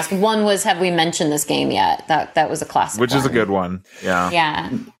the past. One was, have we mentioned this game yet? That was a classic Which is a good one. Yeah. Yeah.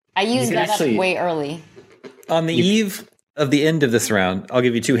 I used that up way early. On the eve of the end of this round, I'll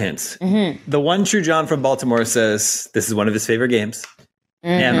give you 2 hints. Mm-hmm. The one true John from Baltimore says this is one of his favorite games. Mm-hmm.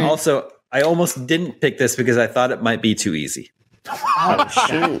 And also, I almost didn't pick this because I thought it might be too easy. Oh,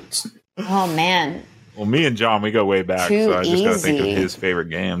 shoot. Oh, man. Well, me and John, we go way back, so I just got to think of his favorite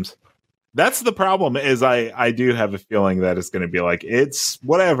games. That's the problem, is I do have a feeling that it's going to be it's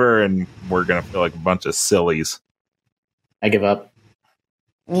whatever, and we're going to feel like a bunch of sillies. I give up.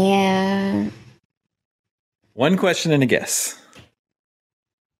 Yeah. One question and a guess.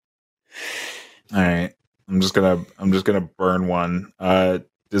 All right. I'm just gonna burn one.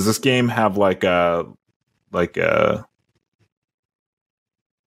 Does this game have a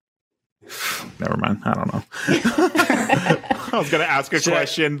never mind. I don't know. I was going to ask a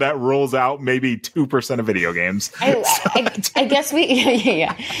question that rolls out maybe 2% of video games. I guess we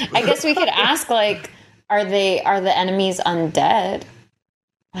I guess we could ask are the enemies undead?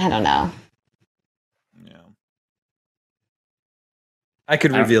 I don't know. Yeah. I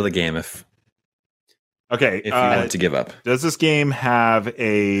could reveal the game if you want to give up. Does this game have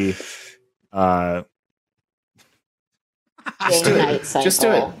a Just do it.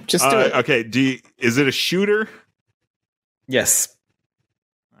 Just do it. Okay. Is it a shooter? Yes.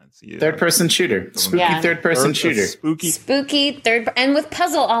 Third person shooter. Spooky third person shooter. Spooky third, and with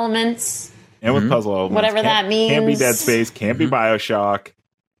puzzle elements. And with puzzle elements. Whatever that means. Can't be Dead Space. Can't be BioShock.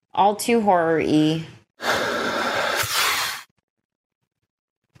 All too horror-y.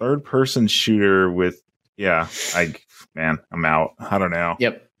 Third person shooter with I'm out. I don't know.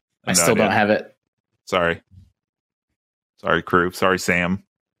 Yep. I still don't have it. Sorry, crew. Sorry, Sam.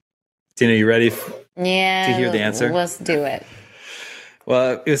 Tina, you ready? Yeah. To hear the answer? Let's do it.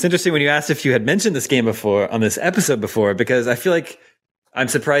 Well, it was interesting when you asked if you had mentioned this game before on this episode before, because I feel like I'm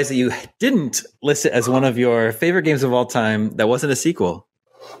surprised that you didn't list it as one of your favorite games of all time that wasn't a sequel.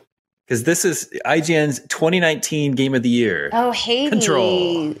 Because this is IGN's 2019 Game of the Year. Oh, Hades.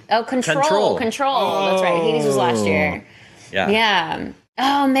 Control. Oh, Control. That's right. Hades was last year. Yeah.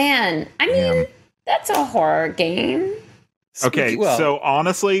 Oh, man. I mean, that's a horror game. Okay, so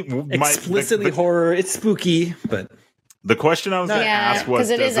honestly, explicitly horror. It's spooky, but the question I was going to ask was, because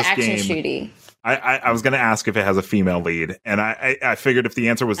it is action shooty. I was going to ask if it has a female lead, and I figured if the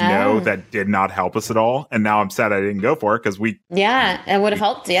answer was no, that did not help us at all. And now I'm sad I didn't go for it because it would have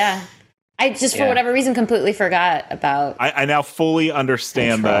helped. Yeah, I just for whatever reason completely forgot about. I now fully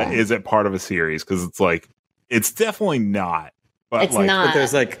understand that is it part of a series, because it's like it's definitely not. But it's not.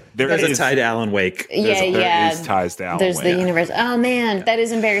 But there's a tie to Alan Wake. There is ties to Alan Wake. Wake. The universe. Oh man, that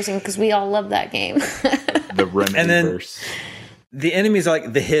is embarrassing because we all love that game. The Remedy-verse. The enemies are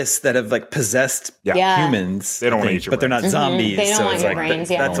like the Hiss that have like possessed humans. They don't want to eat your but they're not zombies. They don't so want it's your like brains.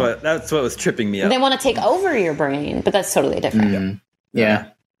 That's what was tripping me up. They want to take over your brain, but that's totally different. Yeah.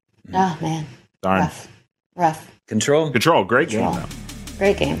 Oh man. Darn. Rough. Control. Great game. Though.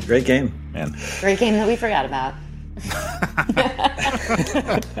 Great game. Man. Great game that we forgot about.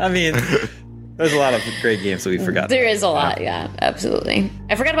 I mean, there's a lot of great games that we forgot. There is a lot, absolutely.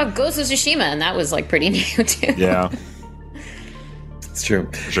 I forgot about Ghost of Tsushima, and that was like pretty new too. Yeah, it's true.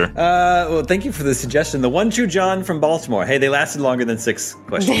 Sure. Well, thank you for the suggestion. The One True John from Baltimore. Hey, they lasted longer than 6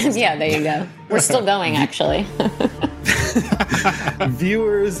 questions. Yeah, there you go. We're still going, actually.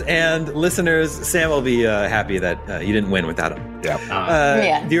 Viewers and listeners, Sam will be happy that you didn't win without him.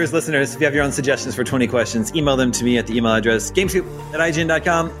 Viewers, listeners, if you have your own suggestions for 20 questions, email them to me at the email address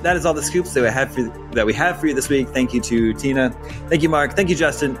gamescoop@ign.com. That is all the scoops that we have for you this week. Thank you to Tina. Thank you, Mark. Thank you,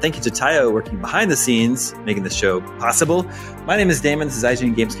 Justin. Thank you to Tayo, working behind the scenes, making this show possible. My name is Damon. This is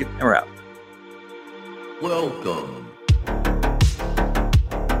IGN Gamescoop, and we're out. Welcome.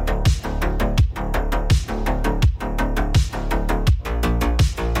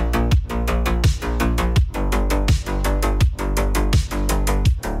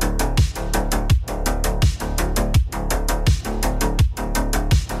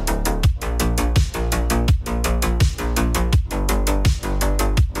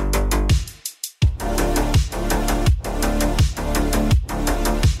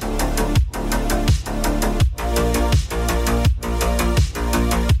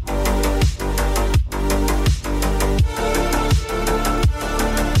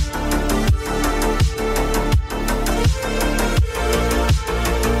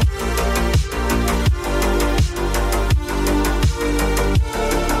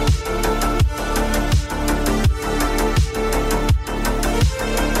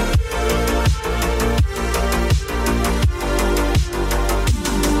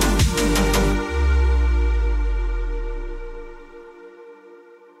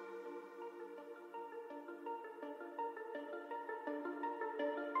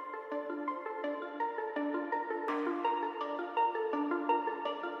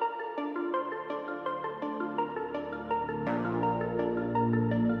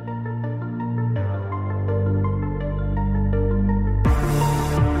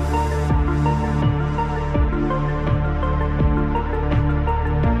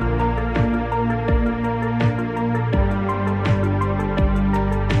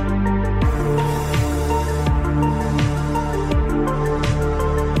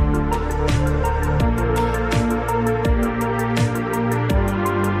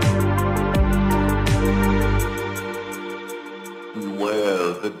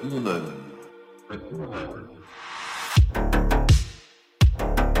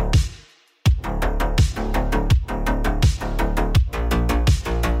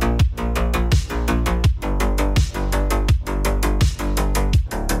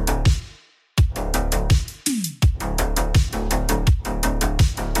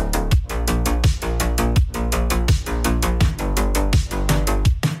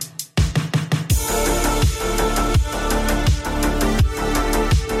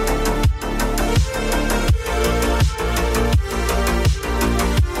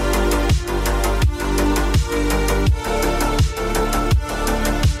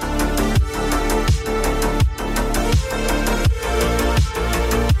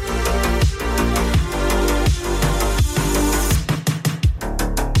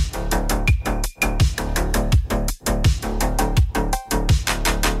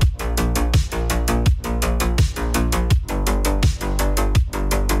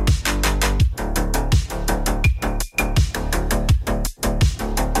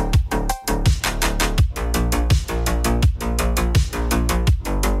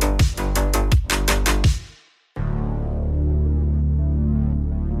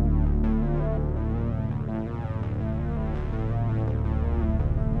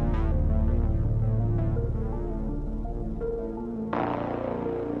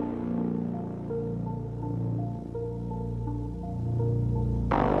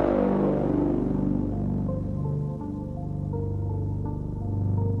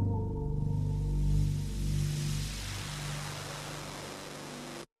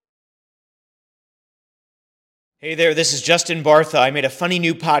 Hey there, this is Justin Bartha. I made a funny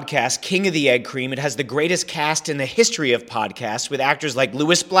new podcast, King of the Egg Cream. It has the greatest cast in the history of podcasts with actors like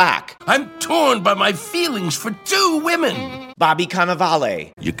Louis Black. I'm torn by my feelings for two women. Bobby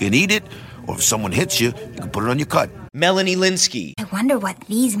Cannavale. You can eat it, or if someone hits you, you can put it on your cut. Melanie Linsky. I wonder what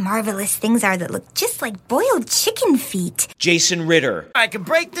these marvelous things are that look just like boiled chicken feet. Jason Ritter. I can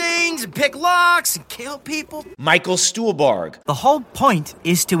break things and pick locks and kill people. Michael Stuhlbarg. The whole point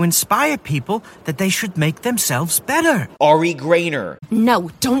is to inspire people that they should make themselves better. Ari Grainer.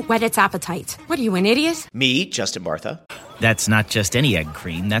 No, don't whet its appetite. What are you, an idiot? Me, Justin Bartha. That's not just any egg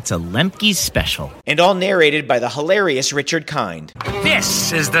cream, that's a Lemke's special. And all narrated by the hilarious Richard Kind.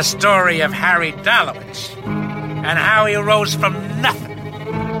 This is the story of Harry Dalowitz and how he rose from nothing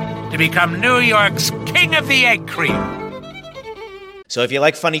to become New York's King of the Egg Cream. So if you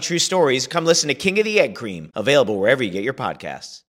like funny true stories, come listen to King of the Egg Cream, available wherever you get your podcasts.